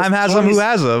 Team Dime has them? Who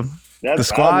has them? The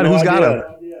squad. Who's got them?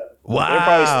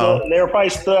 Wow. They were probably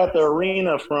still at the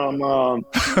arena from.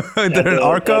 They're in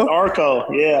Arco. Arco,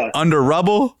 yeah. Under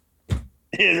rubble.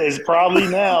 It's probably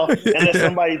now, unless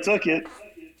somebody took it.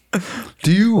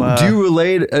 Do you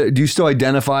relate? Do you still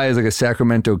identify as like a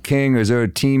Sacramento King, or is there a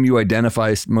team you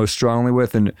identify most strongly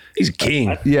with? And he's a king.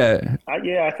 I think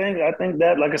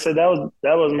that, like I said, that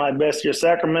was my best year.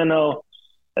 Sacramento,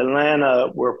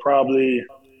 Atlanta were probably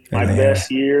my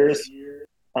best years.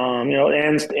 And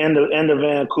end of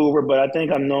Vancouver, but I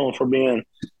think I'm known for being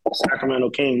a Sacramento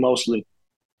King mostly.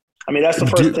 I mean, that's the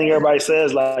first thing everybody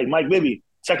says, like Mike Bibby,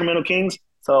 Sacramento Kings.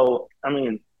 So I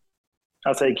mean,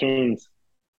 I'll say Kings.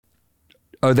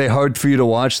 Are they hard for you to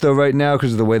watch, though, right now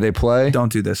because of the way they play?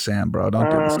 Don't do this, Sam, bro. Don't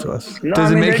do this to us. No,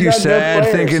 Does it make you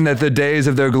sad thinking that the days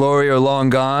of their glory are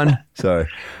long gone? Sorry.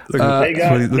 Look what he's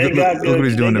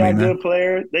doing to me, man.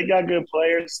 They got good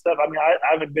players, stuff. I mean, I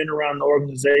haven't been around the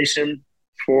organization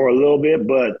for a little bit,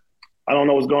 but I don't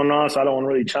know what's going on, so I don't want to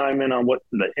really chime in on what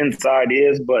the inside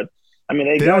is. But, I mean,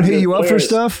 they don't hit you up for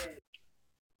stuff?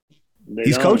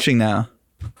 He's coaching now.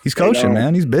 He's coaching,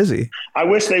 man. He's busy. I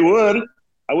wish they would.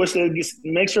 I wish they'd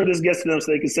make sure this gets to them so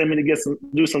they can send me to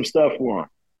do some stuff for them.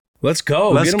 Let's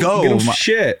go. Get them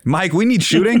shit. Mike, we need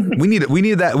shooting. we need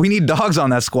that. We need dogs on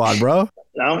that squad, bro.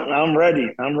 I'm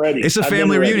ready. It's a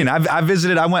family reunion. I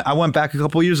visited. I went back a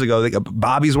couple years ago.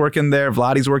 Bobby's working there.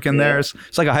 Vladdy's working there.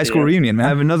 It's like a high school reunion, man. I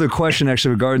have another question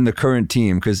actually regarding the current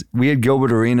team, because we had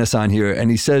Gilbert Arenas on here, and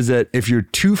he says that if you're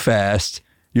too fast,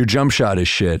 your jump shot is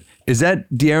shit. Is that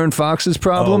De'Aaron Fox's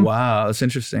problem? Oh, wow. That's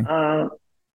interesting.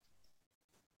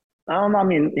 I don't know. I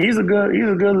mean, he's a good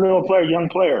little player, young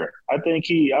player. I think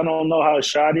I don't know how his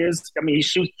shot is. I mean, he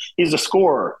shoots. He's a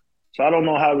scorer, so I don't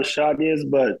know how his shot is.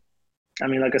 But I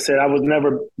mean, like I said, I was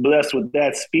never blessed with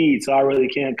that speed, so I really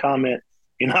can't comment.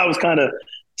 I was kind of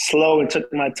slow and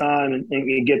took my time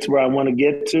and get to where I want to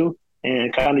get to,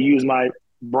 and kind of use my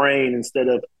brain instead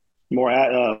of more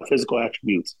physical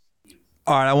attributes.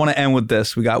 All right, I want to end with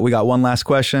this. We got one last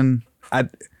question.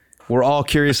 We're all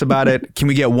curious about it. Can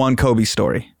we get one Kobe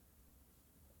story?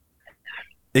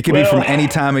 It could be from any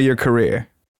time of your career.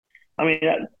 I mean,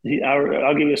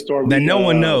 I'll give you a story. That no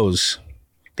one knows.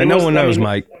 That no one knows,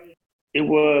 Mike. It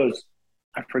was,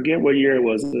 I forget what year it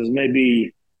was. It was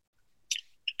maybe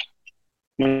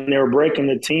when they were breaking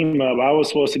the team up. I was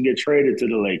supposed to get traded to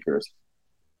the Lakers.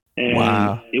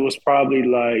 And it was probably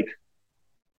like,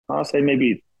 I'll say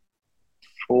maybe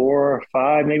 4 or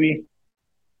 5, maybe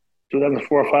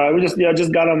 2004 or 5. We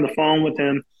just got on the phone with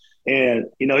him, and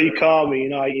he called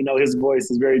me. His voice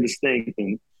is very distinct,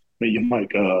 and you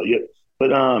Mike, yeah. But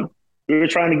he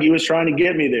was trying to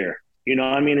get me there. And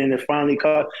it finally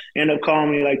ended up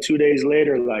calling me like 2 days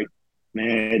later, like,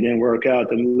 man, it didn't work out.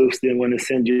 The Moose didn't want to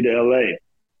send you to LA.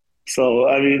 So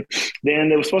I mean,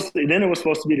 then it was supposed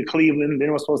to be to Cleveland. Then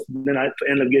I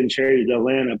ended up getting traded to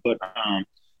Atlanta. But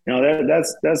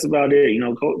that's about it.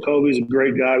 Kobe's a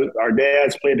great guy. Our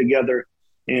dads played together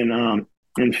in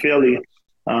Philly.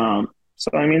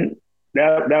 So I mean,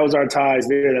 that was our ties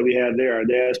there that we had there. Our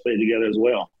dads played together as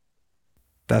well.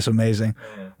 That's amazing.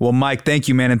 Well, Mike, thank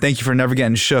you, man, and thank you for never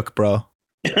getting shook, bro.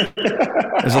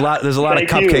 There's a lot of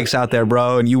cupcakes out there,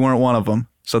 bro, and you weren't one of them.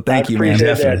 So thank you, man.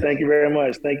 That. Thank you very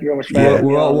much. Thank you very much for having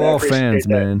me. We're all fans,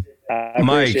 man. I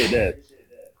appreciate that.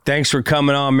 Thanks for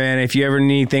coming on, man. If you ever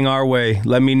need anything our way,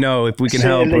 let me know if we can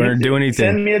help or do anything.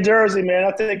 Send me a jersey, man.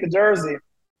 I'll take a jersey.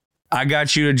 I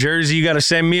got you a jersey. You got to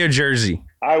send me a jersey.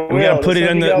 I will. We got to put it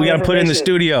in the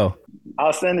studio.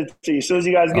 I'll send it to you. As soon as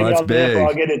you guys get me on the info,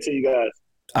 I'll get it to you guys.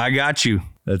 I got you.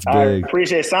 That's big. I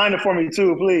appreciate it. Sign it for me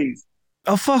too, please.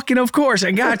 Oh, fucking of course.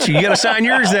 I got you. You got to sign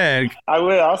yours then. I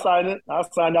will. I'll sign it.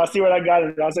 I'll see what I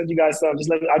got. I'll send you guys some.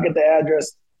 I'll get the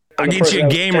address. I'll get you a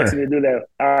gamer. To do that.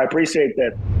 All right. Appreciate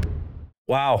that.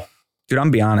 Wow. Dude, I'm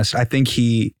gonna be honest. I think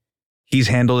he's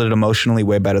handled it emotionally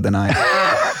way better than I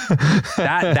have.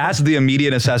 That's the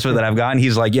immediate assessment that I've gotten.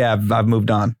 He's like, yeah, I've moved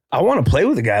on. I want to play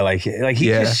with a guy like him. Like he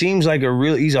just seems like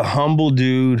he's a humble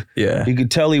dude. Yeah. You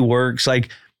could tell he works. Like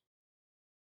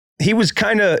he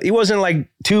wasn't like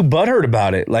too butthurt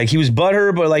about it. Like he was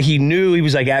butthurt, but like he knew he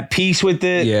was like at peace with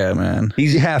it. Yeah, man.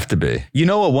 You have to be. You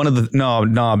know what?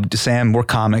 No, Sam, we're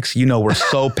comics. We're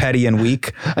so petty and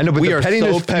weak. I know, but the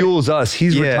pettiness fuels us.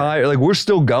 He's retired. Like we're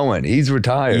still going. He's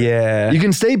retired. Yeah. You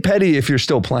can stay petty if you're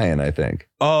still playing, I think.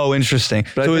 Oh, interesting.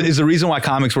 But so is the reason why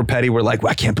comics were petty? We're like,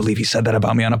 well, I can't believe he said that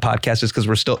about me on a podcast. Is because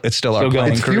it's still our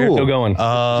playing career. Still going.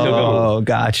 Oh,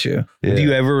 got you. Yeah. Do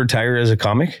you ever retire as a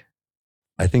comic?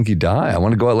 I think you die. I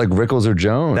want to go out like Rickles or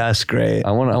Jones. That's great.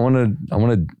 I want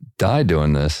to die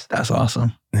doing this. That's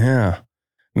awesome. Yeah,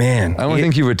 man. I don't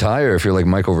think you retire if you're like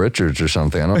Michael Richards or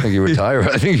something. I don't think you retire.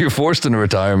 I think you're forced into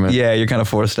retirement. Yeah, you're kind of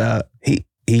forced out. He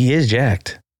is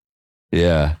jacked.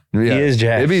 Yeah. He is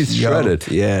jacked. Maybe he's shredded.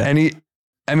 Yeah.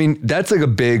 And that's like a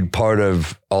big part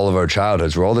of all of our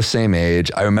childhoods. We're all the same age.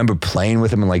 I remember playing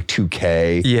with him in like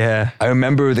 2K. Yeah. I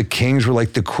remember the Kings were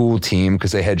like the cool team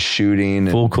because they had shooting.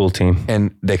 Full cool team.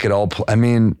 And they could all play. I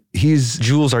mean,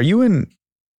 Jules, are you in,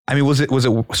 was it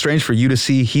strange for you to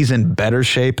see he's in better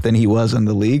shape than he was in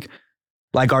the league?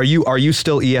 Like, are you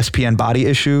still ESPN body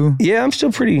issue? Yeah, I'm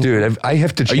still pretty. Dude, I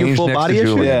have to change. Are you full body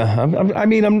issue? Yeah,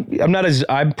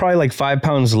 I'm probably like 5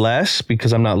 pounds less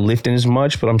because I'm not lifting as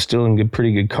much, but I'm still in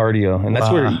pretty good cardio, and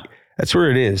that's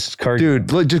where it is. Cardio.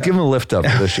 Dude, look, just give him a lift up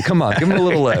for this shit. Come on, give him a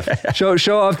little lift.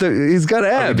 Show off he's got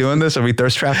abs. Are we doing this? Are we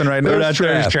thirst trapping right now?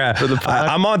 Thirst trap.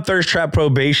 I'm on thirst trap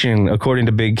probation according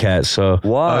to Big Cat. So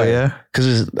why? Oh yeah,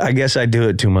 because I guess I do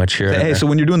it too much here. Hey, so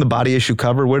when you're doing the body issue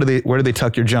cover, where do they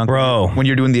tuck your junk, bro? When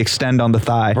you're doing the extend on the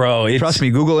thigh, bro. Trust me,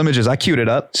 Google Images. I queued it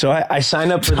up. So I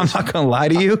sign up for. I'm not gonna lie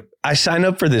to you. I signed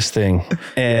up for this thing,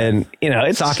 and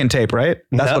it's sock and tape, right?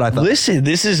 That's what I thought. Listen,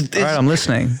 this is all right. I'm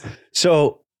listening.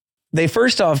 So they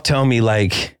first off tell me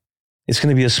like it's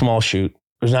going to be a small shoot.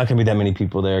 There's not going to be that many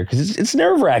people there because it's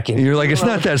nerve wracking. You're like, it's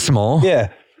not that small. Yeah.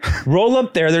 Roll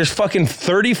up there. There's fucking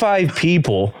 35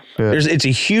 people. Yeah. It's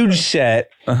a huge set.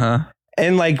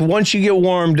 And like once you get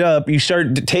warmed up, you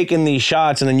start taking these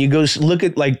shots, and then you go look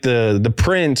at like the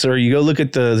prints, or you go look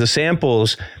at the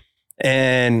samples.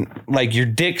 and like your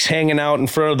dick's hanging out in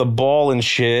front of the ball and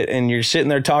shit, and you're sitting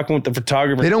there talking with the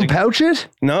photographer. They don't pouch it?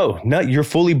 No, you're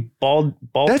fully bald.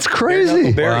 That's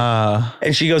crazy. Wow.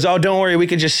 And she goes, "Oh, don't worry,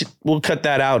 we'll cut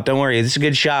that out. Don't worry, this is a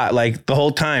good shot." Like the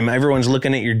whole time, everyone's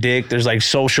looking at your dick. There's like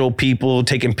social people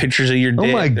taking pictures of your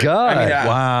dick. Oh my God!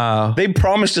 Wow. They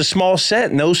promised a small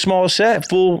set, no small set,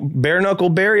 full bare knuckle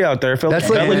Barry out there. That's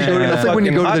like when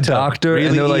you go to the doctor. Really,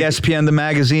 and they're like, ESPN the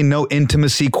magazine, no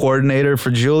intimacy coordinator for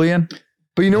Julian.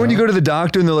 But when you go to the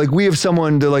doctor and they're like, we have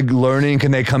someone to like learning,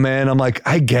 can they come in? I'm like,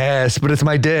 I guess, but it's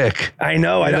my dick. I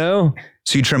know.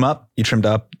 So you trim up? You trimmed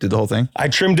up, did the whole thing? I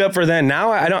trimmed up for that.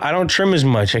 Now I don't trim as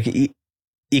much.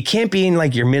 You can't be in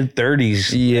like your mid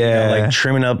 30s. Yeah. Like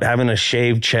trimming up, having a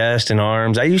shaved chest and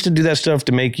arms. I used to do that stuff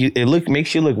to makes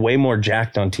you look way more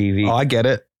jacked on TV. Oh, I get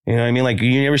it. You know what I mean? Like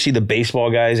you never see the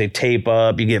baseball guys, they tape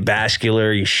up, you get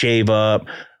vascular, you shave up.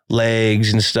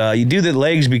 Legs and stuff. You do the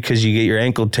legs because you get your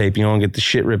ankle tape. You don't get the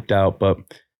shit ripped out, but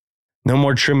no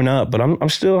more trimming up. But I'm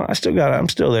still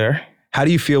there. How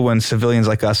do you feel when civilians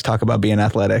like us talk about being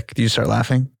athletic? Do you start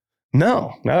laughing?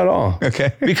 No, not at all.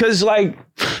 Okay. Because like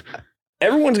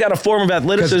everyone's got a form of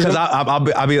athleticism.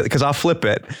 Because I'll flip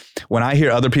it. When I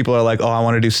hear other people are like, "Oh, I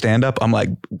want to do stand up," I'm like,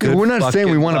 "Good." We're not saying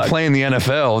we want to play in the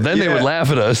NFL. Then they would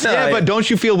laugh at us. Yeah, but don't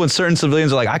you feel when certain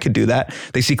civilians are like, "I could do that"?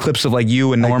 They see clips of like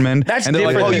you and Norman, and they're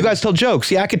like, "Oh, you guys tell jokes."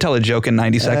 Yeah, I could tell a joke in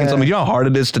 90 seconds. I mean, you know how hard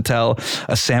it is to tell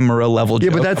a Sam Morril level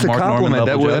joke. Yeah, but that's a compliment.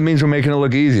 That means we're making it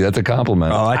look easy. That's a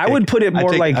compliment. I would put it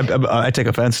more like I take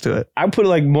offense to it. I put it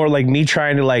like more like me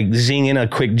trying to like zing in a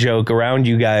quick joke around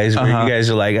you guys, where you guys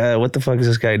are like, "What the fuck is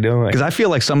this guy doing?" Because I feel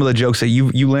like some of the jokes that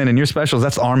you land in your specials,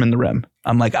 that's arm in the rim.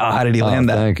 I'm like, oh, how did he land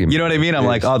that? Thank you. You know what I mean? I'm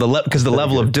like, oh, because the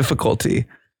level of difficulty.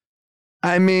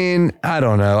 I mean, I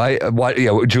don't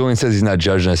know. Julian says he's not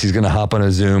judging us. He's going to hop on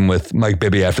a Zoom with Mike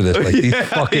Bibby after this. Like these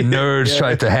fucking nerds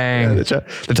tried to hang.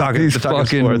 They're talking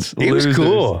sports. He was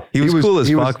cool. He was cool as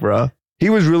fuck, bro.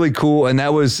 He was really cool. And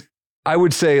that was, I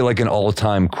would say, like an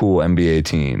all-time cool NBA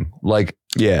team. Like,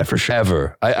 yeah, for sure.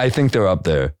 Ever. I think they're up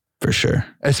there. For sure.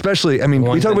 Especially, I mean,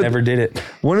 we talk about never did it.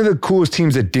 One of the coolest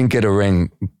teams that didn't get a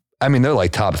ring. I mean, they're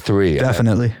like top three.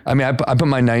 Definitely. I mean, I put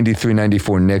my 93,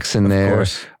 94 Knicks in there. Of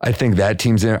course. I think that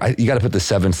team's in there. You got to put the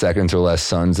 7 seconds or less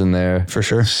Suns in there. For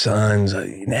sure. Suns.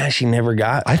 Nash, never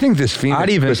got. I think this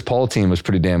Phoenix Chris Paul team was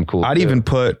pretty damn cool. I'd even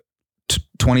put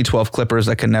 2012 Clippers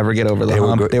that could never get over the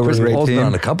hump. They were a great team.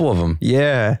 On a couple of them.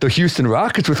 Yeah. The Houston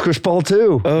Rockets with Chris Paul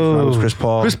too. Oh, it was Chris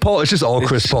Paul. Chris Paul. It's just all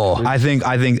Chris Paul. I think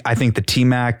the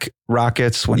T-Mac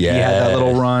Rockets when he had that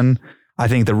little run. I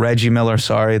think the Reggie Miller.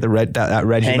 Sorry, that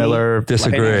Reggie Miller.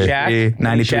 Disagree.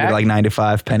 93 to like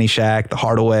 95. Penny Shaq. The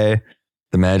Hardaway.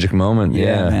 The magic moment.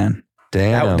 Yeah, man.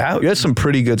 Damn. You had some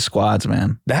pretty good squads,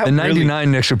 man. The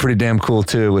 99 Knicks were pretty damn cool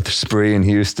too with Spree and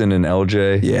Houston and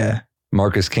LJ. Yeah.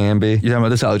 Marcus Camby. You're talking about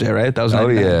this LJ, right? That was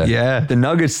yeah. The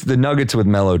Nuggets with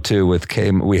Melo too. With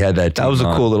K, we had that team. That was a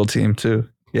cool little team too.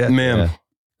 Yeah, man. Yeah.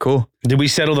 Cool. Did we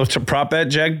settle the prop bet,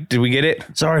 Jack? Did we get it?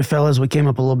 Sorry, fellas, we came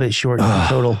up a little bit short in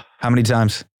total. How many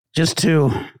times? Just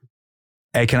 2.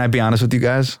 Hey, can I be honest with you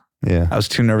guys? Yeah. I was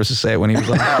too nervous to say it when he was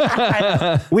like,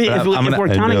 if we're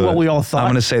counting what we all thought, I'm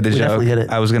going to say the joke.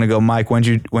 I was going to go, Mike, when'd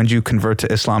you convert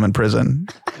to Islam in prison?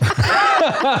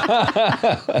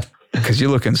 Because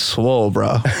you're looking swole,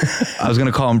 bro. I was going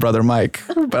to call him Brother Mike,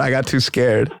 but I got too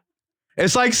scared.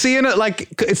 It's like seeing it,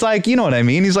 it's like, you know what I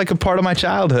mean? He's like a part of my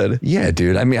childhood. Yeah,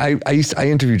 dude. I mean, I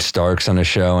interviewed Starks on a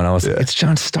show and I was like, it's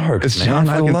John Starks. It's John.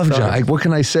 I love John. What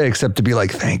can I say except to be like,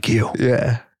 thank you.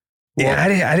 Yeah.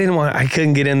 Well, I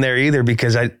couldn't get in there either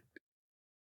because I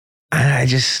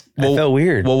felt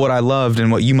weird. Well, what I loved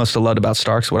and what you must have loved about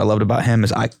Starks, what I loved about him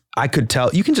is I could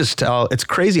tell, you can just tell, it's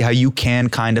crazy how you can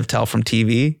kind of tell from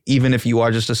TV, even if you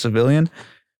are just a civilian,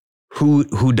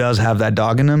 who does have that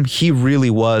dog in him. He really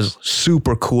was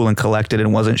super cool and collected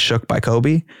and wasn't shook by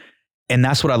Kobe. And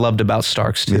that's what I loved about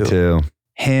Starks too. Me too.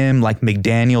 Him, like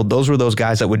McDaniel, those were those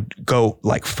guys that would go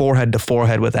like forehead to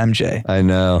forehead with MJ. I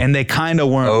know. And they kind of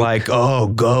weren't like, oh,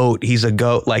 GOAT, he's a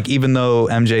GOAT. Like, even though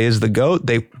MJ is the GOAT,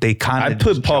 they kind of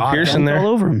put Paul Pierce in there. All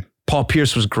over him. Paul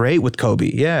Pierce was great with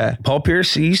Kobe. Yeah. Paul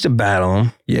Pierce, he used to battle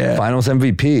him. Yeah. Finals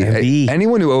MVP.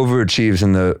 Anyone who overachieves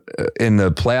in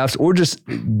the playoffs or just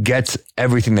gets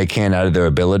everything they can out of their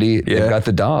ability, they've got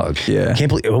the dog. Yeah. Can't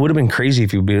believe it would have been crazy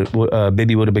if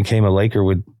Bibby would have became a Laker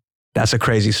with. That's a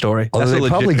crazy story. Although they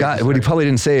probably got, what he probably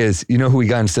didn't say is, you know who we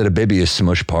got instead of Bibby is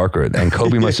Smush Parker. And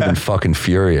Kobe must have been fucking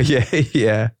furious.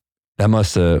 Yeah. That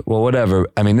must have, well, whatever.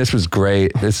 I mean, this was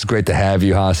great. This is great to have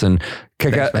you, Hasan.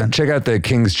 Check out the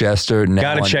King's Jester.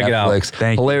 Gotta check it out.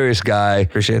 Thank you. Hilarious guy.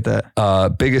 Appreciate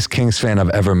that. Biggest Kings fan I've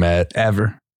ever met.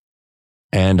 Ever.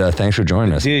 And thanks for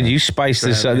joining us, dude. You spiced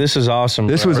this. This is awesome.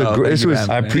 This was I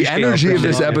appreciate the energy of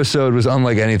this episode was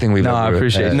unlike anything we've ever. I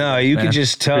appreciate it. No, you could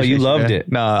just tell you loved it.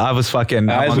 No, I was fucking.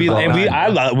 We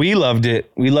loved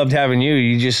it. We loved having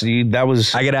you. That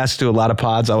was. I get asked to do a lot of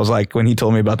pods. I was like, when he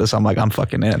told me about this, I'm like, I'm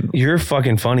fucking in. You're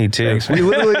fucking funny too. We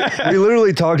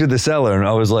literally talked to the seller, and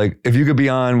I was like, if you could be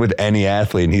on with any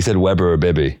athlete, and he said Weber or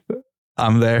Bibby.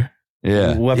 I'm there.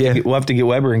 Yeah, we'll have to get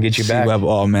Weber and get you back. Weber,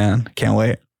 oh man, can't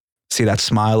wait. See that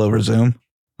smile over Zoom?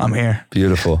 I'm here.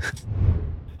 Beautiful.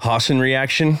 Hasan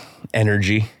reaction,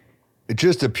 energy.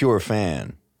 Just a pure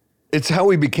fan. It's how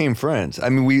we became friends. I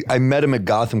mean, I met him at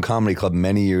Gotham Comedy Club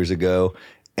many years ago,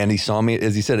 and he saw me,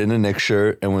 as he said, in a Knicks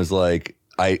shirt, and was like,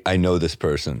 I know this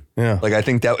person. Yeah. Like, I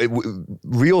think that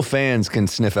real fans can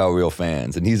sniff out real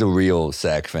fans, and he's a real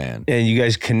Sac fan. And you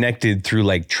guys connected through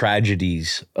like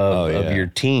tragedies of your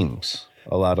teams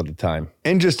a lot of the time.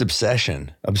 And just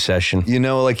obsession. You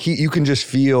know, like you can just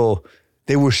feel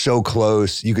they were so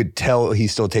close. You could tell he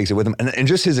still takes it with him. And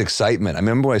just his excitement. I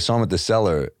remember when I saw him at the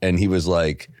cellar and he was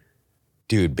like,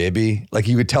 dude, Bibby. Like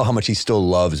you could tell how much he still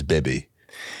loves Bibby.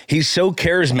 He's so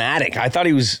charismatic. I thought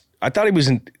he was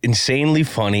insanely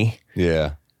funny.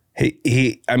 Yeah.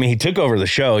 He took over the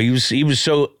show. He was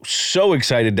so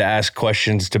excited to ask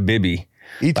questions to Bibby.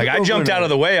 Like I jumped out of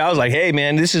the way. I was like, hey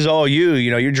man, this is all you. You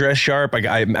know, you're dressed sharp. Like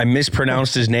I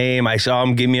mispronounced his name. I saw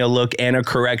him give me a look and a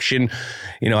correction.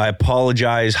 You know, I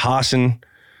apologize. Hasan,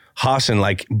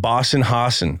 like Boston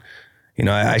Hasan. You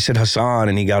know, I said Hasan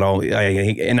and he got all,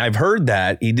 and I've heard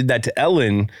that. He did that to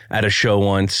Ellen at a show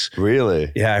once.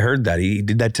 Really? Yeah, I heard that. He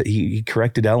did that he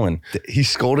corrected Ellen. He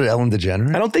scolded Ellen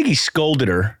DeGeneres? I don't think he scolded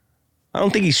her. I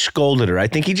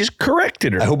think he just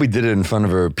corrected her. I hope he did it in front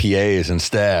of her PAs and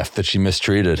staff that she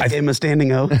mistreated. I gave him a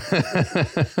standing O.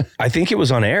 I think it was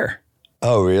on air.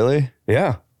 Oh, really?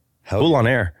 Yeah. Full on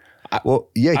air. I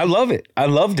love it. I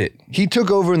loved it. He took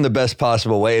over in the best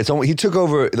possible way. He took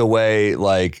over the way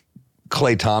like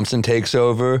Klay Thompson takes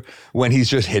over when he's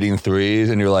just hitting threes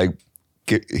and you're like,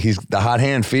 he's the hot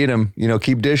hand, feed him, you know,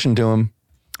 keep dishing to him.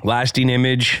 Lasting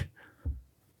image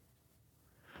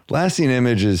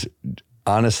is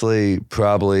honestly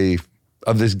probably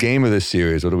of this game or this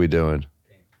series. What are we doing?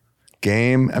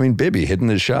 Game. I mean, Bibby hitting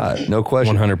the shot, no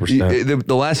question. 100%.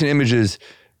 The lasting image is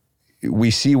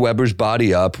we see Weber's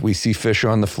body up, we see Fisher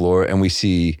on the floor, and we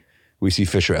see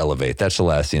Fisher elevate. That's the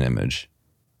lasting image.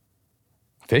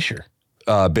 Fisher.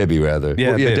 Bibby rather.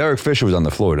 Yeah, Derek Fisher was on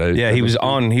the floor. He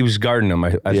was guarding him.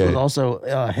 He was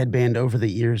also headband over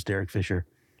the ears, Derek Fisher.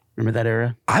 Remember that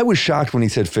era? I was shocked when he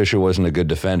said Fisher wasn't a good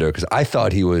defender because I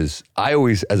thought he was. I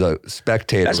always, as a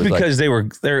spectator, that's because they were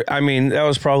there. I mean, that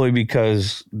was probably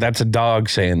because that's a dog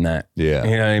saying that. Yeah,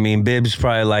 you know what I mean. Bibbs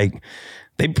probably like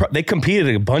they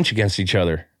competed a bunch against each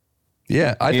other.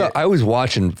 Yeah, I thought I was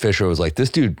watching Fisher. I was like, this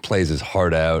dude plays his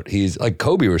heart out. He's like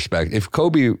Kobe respect. If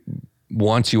Kobe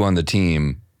wants you on the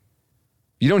team,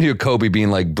 you don't hear Kobe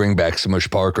being like, "Bring back Smush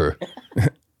Parker."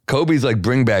 Kobe's like,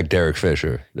 "Bring back Derek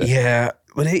Fisher." Yeah.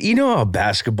 But you know how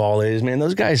basketball is, man.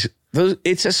 Those guys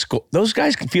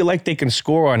feel like they can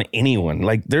score on anyone.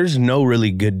 Like there's no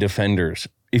really good defenders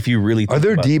if you really think Are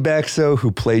there D-backs though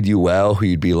who played you well who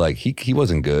you'd be like, he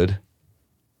wasn't good?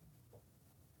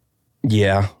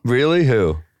 Yeah. Really?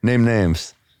 Who? Name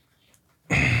names.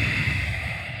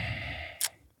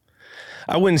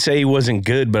 I wouldn't say he wasn't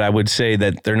good, but I would say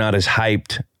that they're not as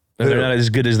hyped. They're not as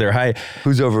good as their hype.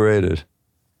 Who's overrated?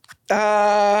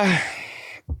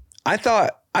 I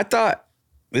thought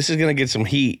this is gonna get some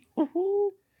heat.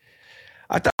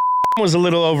 I thought was a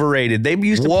little overrated. They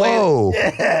used to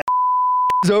play.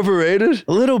 He's overrated?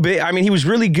 A little bit. I mean, he was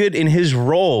really good in his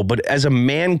role, but as a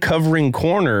man covering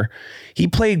corner, he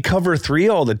played cover 3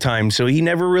 all the time. So he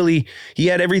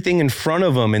had everything in front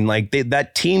of him. And like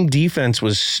that team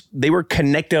defense they were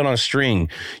connected on a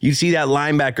string. You'd see that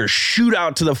linebacker shoot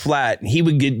out to the flat and he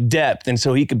would get depth. And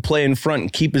so he could play in front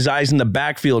and keep his eyes in the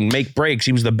backfield and make breaks.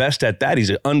 He was the best at that.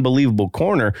 He's an unbelievable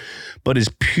corner, but his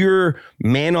pure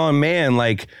man on man,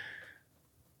 like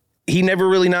he never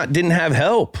really didn't have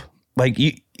help. Like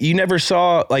you never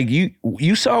saw, like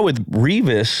you saw with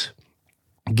Revis,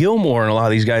 Gilmore and a lot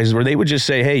of these guys where they would just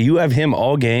say, hey, you have him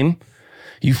all game.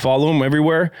 You follow him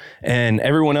everywhere and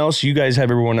everyone else, you guys have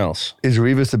everyone else. Is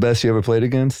Revis the best you ever played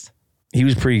against? He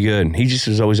was pretty good. He just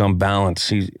was always on balance.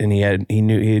 He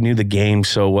knew the game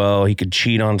so well. He could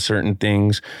cheat on certain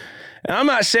things. And I'm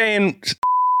not saying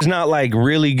it's not like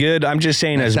really good. I'm just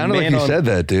saying as sounded like you said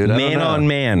that, dude. Man on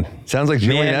man. Sounds like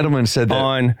Julian Edelman said that.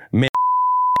 On man.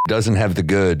 Doesn't have the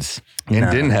goods and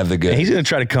didn't have the goods. He's going to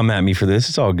try to come at me for this.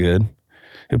 It's all good.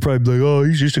 He'll probably be like, oh,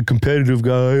 he's just a competitive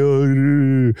guy.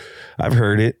 I've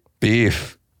heard it.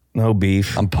 Beef. No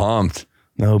beef. I'm pumped.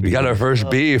 No beef. We got our first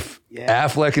beef. Yeah.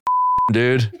 Affleck and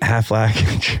dude.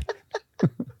 Affleck.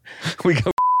 We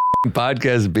got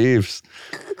podcast beefs.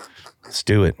 Let's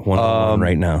do it. One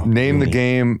right now. Name the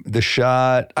game, the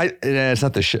shot. It's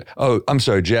not the shot. Oh, I'm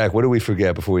sorry, Jack. What did we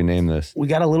forget before we name this? We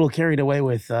got a little carried away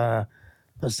with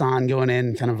Hasan going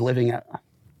in, kind of living out.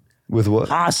 With what?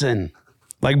 Hasan.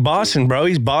 Like bossing, bro.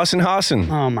 He's bossing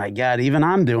Hasan. Oh my God, even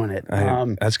I'm doing it.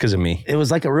 That's because of me. It was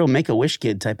like a real Make-A-Wish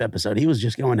kid type episode. He was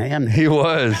just going ham. He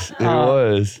was. He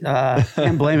was.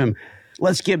 Can't blame him.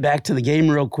 Let's get back to the game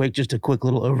real quick. Just a quick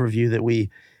little overview that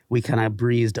we kind of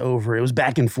breezed over. It was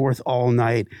back and forth all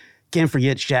night. Can't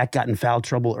forget Shaq got in foul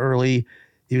trouble early.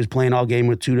 He was playing all game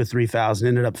with 2 to 3 fouls and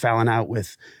ended up fouling out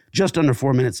with just under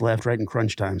 4 minutes left right in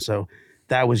crunch time. So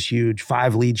that was huge.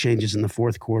 5 lead changes in the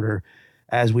fourth quarter.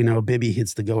 As we know, Bibby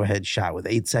hits the go-ahead shot with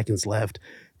 8 seconds left.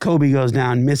 Kobe goes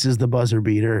down, misses the buzzer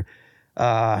beater.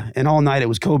 And all night it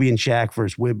was Kobe and Shaq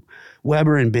versus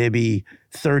Webber and Bibby.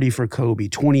 30 for Kobe,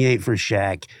 28 for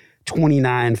Shaq,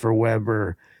 29 for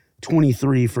Webber,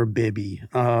 23 for Bibby.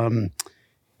 And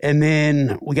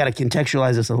then we got to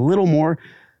contextualize this a little more.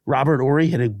 Robert Horry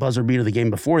hit a buzzer beater the game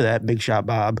before that, Big Shot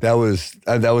Bob. That was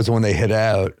when they hit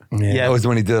out. Yeah. That was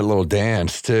when he did a little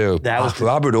dance too. That was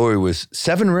Robert Horry was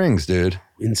 7 rings, dude.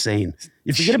 insane.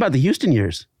 You forget about the Houston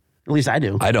years. At least I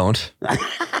do. I don't.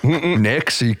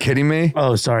 Knicks, are you kidding me?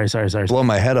 Oh, sorry. Blow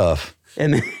my head off.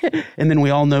 And then we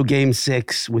all know Game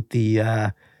 6 with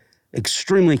the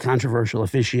extremely controversial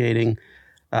officiating.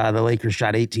 The Lakers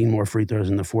shot 18 more free throws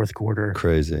in the fourth quarter.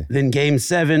 Crazy. Then Game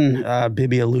 7,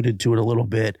 Bibby alluded to it a little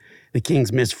bit. The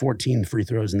Kings missed 14 free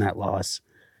throws in that loss.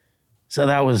 So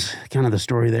that was kind of the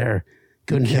story there.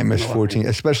 You can't miss 14,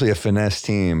 especially a finesse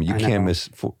team. You can't miss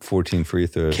 14 free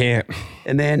throws. Can't.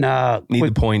 And then Need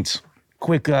the points.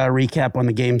 quick recap on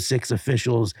the Game 6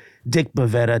 officials. Dick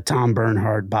Bavetta, Tom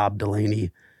Bernhardt, Bob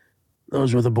Delaney.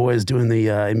 Those were the boys doing the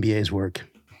NBA's work.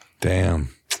 Damn.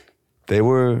 They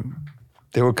were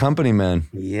company men.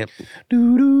 Yep.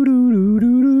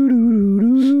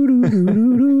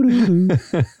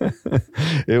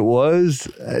 It was.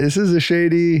 This is a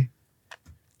shady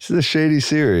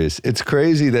series. It's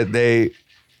crazy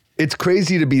it's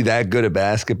crazy to be that good at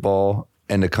basketball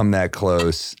and to come that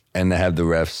close and to have the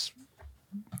refs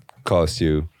cost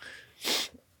you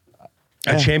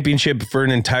A championship for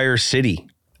an entire city.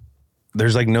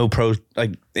 There's like no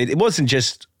it wasn't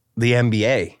just the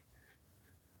NBA.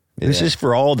 This is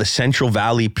for all the Central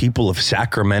Valley people of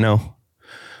Sacramento.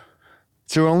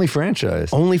 It's their only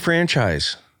franchise. Only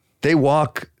franchise.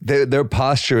 Their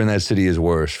posture in that city is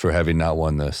worse for having not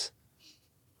won this.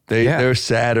 They're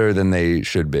sadder than they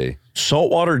should be.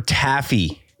 Saltwater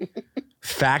taffy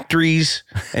factories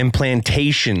and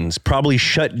plantations probably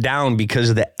shut down because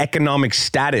of the economic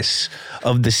status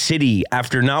of the city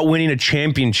after not winning a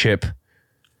championship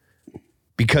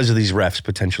because of these refs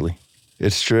potentially.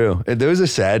 It's true. There's a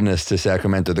sadness to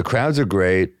Sacramento. The crowds are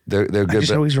great. They're good. I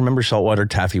just always remember saltwater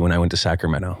taffy when I went to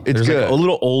Sacramento. It's There's good. Like a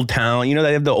little old town. You know,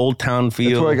 they have the old town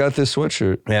feel. That's where I got this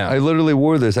sweatshirt. Yeah. I literally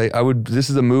wore this. This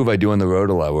is a move I do on the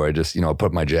road a lot where I just,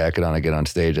 put my jacket on, I get on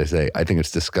stage. I say, I think it's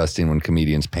disgusting when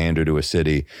comedians pander to a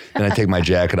city. Then I take my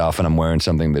jacket off and I'm wearing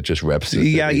something that just reps the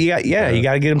city. You got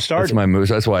to get them started. That's my move.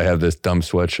 So that's why I have this dumb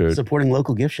sweatshirt. Supporting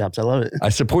local gift shops. I love it. I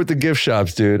support the gift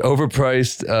shops, dude.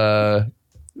 Overpriced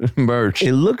merch.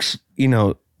 It looks,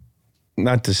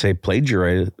 not to say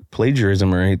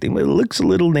plagiarism or anything, but it looks a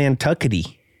little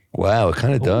Nantuckety. Wow, it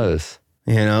kind of does.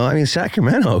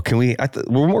 Sacramento,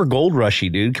 we're more gold rushy,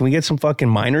 dude. Can we get some fucking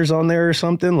miners on there or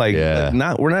something? We're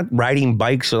not riding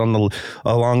bikes along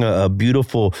a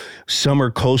beautiful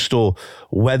summer coastal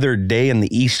weathered day in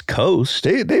the East Coast.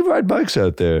 They ride bikes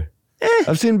out there.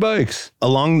 I've seen bikes.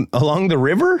 Along the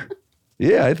river?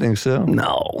 Yeah, I think so.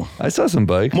 No. I saw some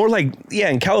bikes. More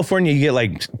in California, you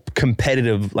get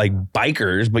competitive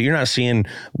bikers, but you're not seeing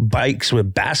bikes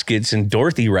with baskets and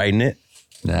Dorothy riding it.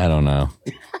 I don't know.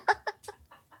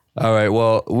 All right,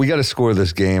 well, we got to score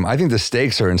this game. I think the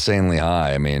stakes are insanely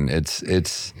high. I mean,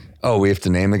 we have to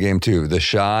name the game too. The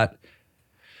shot.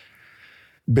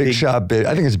 Big shot, Bibby.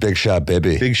 I think it's Big Shot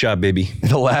Bibby. Big Shot Bibby.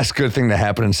 The last good thing to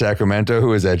happen in Sacramento.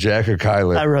 Who is that, Jack or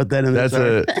Kyler? I wrote that in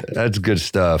there. That's good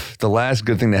stuff. The last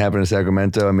good thing to happen in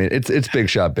Sacramento. I mean, it's Big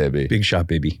Shot Bibby. Big Shot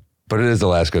Bibby. But it is the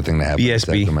last good thing to happen in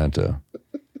BSB. Sacramento.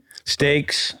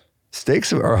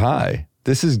 Stakes are high.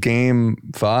 This is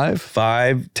game 5.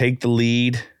 5. Take the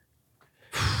lead.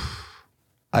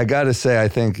 I got to say, I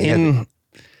think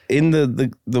in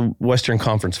the Western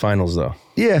Conference Finals, though.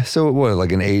 Yeah, so what,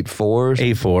 like an 8-4?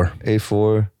 8-4.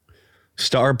 8-4.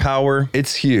 Star power.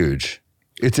 It's huge.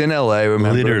 It's in LA,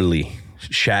 remember? Literally.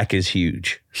 Shaq is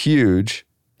huge. Huge.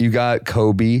 You got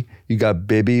Kobe, you got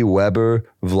Bibby, Weber,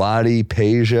 Vlade,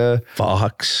 Peja,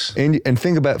 Fox. And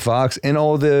think about Fox and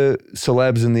all the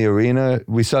celebs in the arena.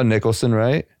 We saw Nicholson,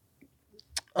 right?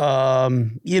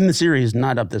 In the series,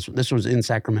 not up this one. This was in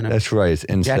Sacramento. That's right. It's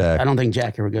in Sac. I don't think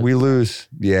Jack ever goes. We lose.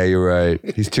 Yeah, you're right.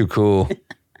 He's too cool.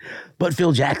 But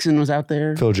Phil Jackson was out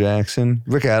there. Phil Jackson.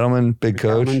 Rick Adelman, big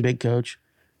coach. Adelman, big coach.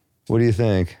 What do you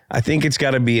think? I think it's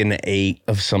got to be an 8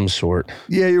 of some sort.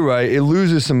 Yeah, you're right. It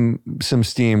loses some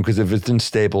steam because if it's in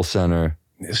Staples Center.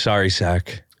 Sorry,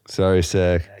 Sac. Sorry,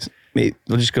 Sac.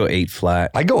 We'll just go 8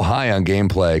 flat. I go high on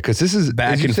gameplay because this is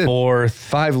back and forth.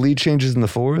 5 lead changes in the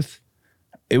fourth.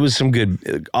 It was some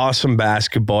good, awesome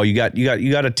basketball. You got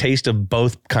a taste of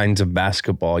both kinds of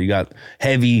basketball. You got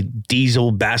heavy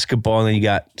diesel basketball, and then you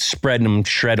got spread them,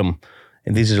 shred them.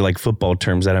 And these are like football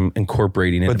terms that I'm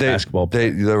incorporating into basketball.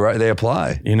 They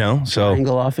apply. You know, so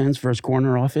angle offense versus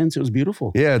corner offense. It was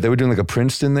beautiful. Yeah, they were doing like a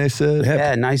Princeton, they said.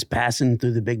 Yeah, nice passing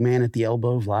through the big man at the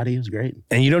elbow. Vlade was great.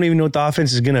 And you don't even know what the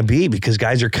offense is going to be because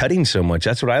guys are cutting so much.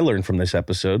 That's what I learned from this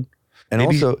episode. And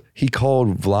also, he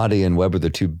called Vlade and Weber the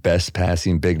 2 best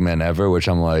passing big men ever, which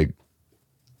I'm like,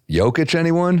 Jokic,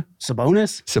 anyone?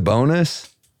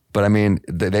 Sabonis? But I mean,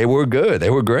 they were good.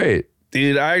 They were great.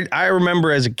 Dude, I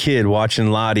remember as a kid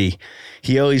watching Lottie.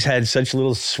 He always had such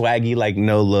little swaggy, like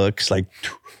no looks, like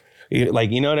you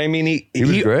know what I mean? He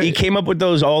was great. He came up with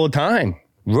those all the time.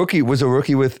 Was a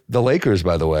rookie with the Lakers,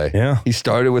 by the way. Yeah. He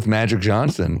started with Magic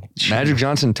Johnson. Magic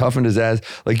Johnson toughened his ass.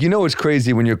 Like, you know what's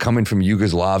crazy when you're coming from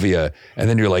Yugoslavia and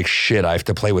then you're like, shit, I have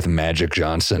to play with Magic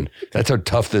Johnson. That's how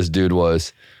tough this dude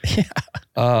was. Yeah.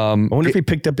 I wonder if he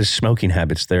picked up his smoking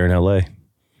habits there in L.A.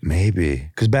 Maybe.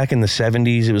 Because back in the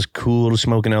 70s, it was cool to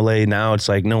smoke in L.A. Now it's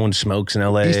like no one smokes in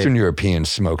L.A. Eastern Europeans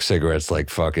smoke cigarettes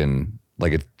like fucking,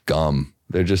 like it's gum.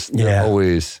 They're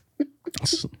always...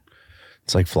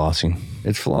 It's like flossing.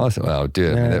 It's flossing. Wow,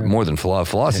 dude. Yeah. I mean, more than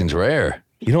flossing's rare.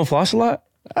 You don't floss a lot?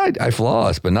 I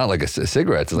floss, but not like a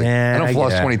cigarette. It's like, I don't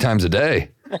floss 20 times a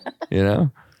day. You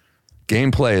know?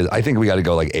 Gameplay, I think we got to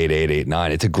go like 8-8,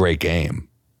 8-9. It's a great game.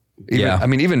 I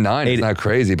mean, even 9 is not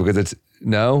crazy because it's,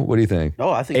 no? What do you think? Oh,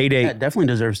 I think 8-8 that definitely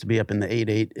deserves to be up in the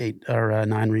 8-8 or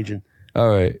 9 region. All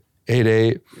right.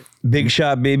 8-8. Big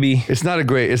shot, baby. It's not an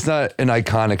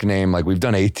iconic name. Like we've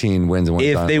done 18 wins and one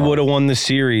time. If they would have won the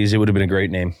series, it would have been a great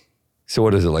name. So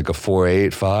what is it, like a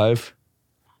 4-8, 5?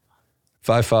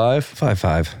 5-5?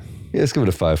 5-5. Yeah, let's give it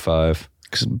a 5-5.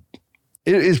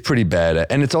 It is pretty bad.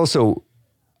 And it's also,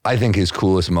 I think, his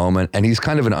coolest moment. And he's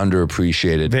kind of an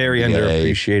underappreciated. Very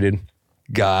underappreciated.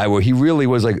 Guy where he really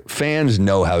was like, fans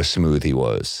know how smooth he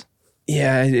was.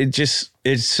 Yeah,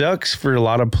 it sucks for a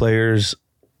lot of players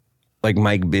like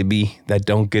Mike Bibby that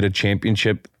don't get a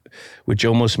championship, which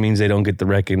almost means they don't get the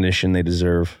recognition they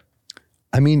deserve.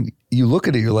 I mean, you look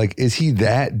at it, you're like, is he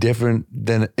that different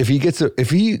than if he gets a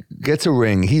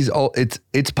ring?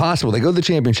 It's possible. They go to the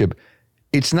championship.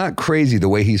 It's not crazy the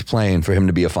way he's playing for him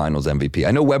to be a Finals MVP.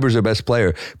 I know Weber's their best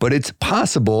player, but it's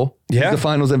possible he's the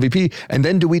Finals MVP. And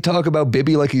then do we talk about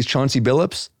Bibby like he's Chauncey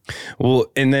Billups? Well,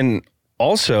 and then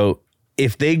also,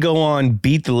 if they go on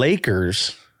beat the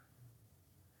Lakers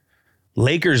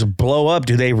blow up,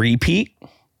 do they repeat?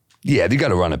 Yeah, you got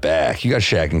to run it back. You got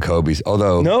Shaq and Kobe's.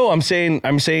 Although no, I'm saying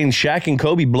Shaq and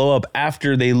Kobe blow up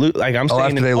after they lose. Like I'm saying,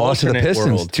 after they lost to the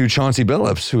Pistons to Chauncey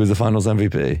Billups, who was the Finals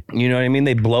MVP. You know what I mean?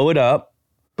 They blow it up.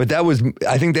 But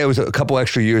I think that was a couple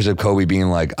extra years of Kobe being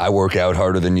like, I work out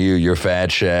harder than you. You're fat,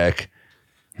 Shaq.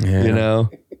 Yeah, you know,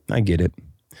 I get it.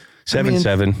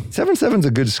 7-7. 7-7's a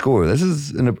good score.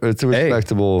 It's a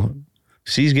respectable.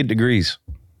 C's get degrees.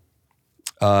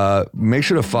 Make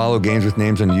sure to follow Games with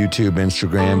Names on YouTube,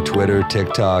 Instagram, Twitter,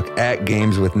 TikTok,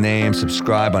 @GamesWithNames.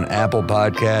 Subscribe on Apple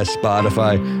Podcasts,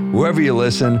 Spotify, wherever you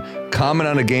listen. Comment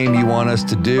on a game you want us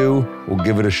to do. We'll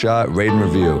give it a shot. Rate and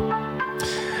review.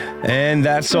 And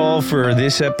that's all for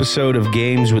this episode of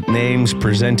Games with Names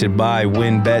presented by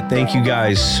WinBet. Thank you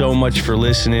guys so much for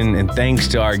listening. And thanks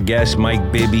to our guest,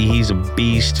 Mike Bibby. He's a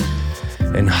beast.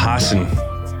 And Hasan.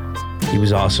 He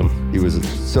was awesome. He was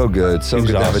so good. So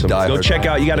good to have a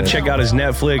diehard. You got to check out his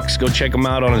Netflix. Go check him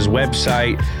out on his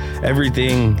website.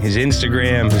 Everything. His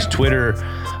Instagram, his Twitter,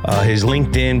 his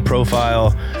LinkedIn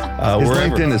profile. His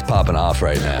LinkedIn is popping off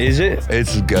right now. Is it?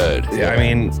 It's good. Yeah. I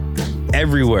mean,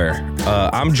 everywhere.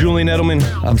 I'm Julian Edelman.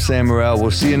 I'm Sam Morrell.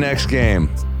 We'll see you next game.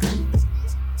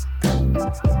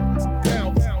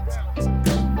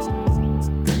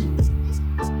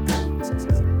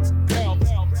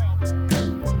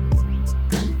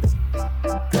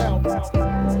 Wow.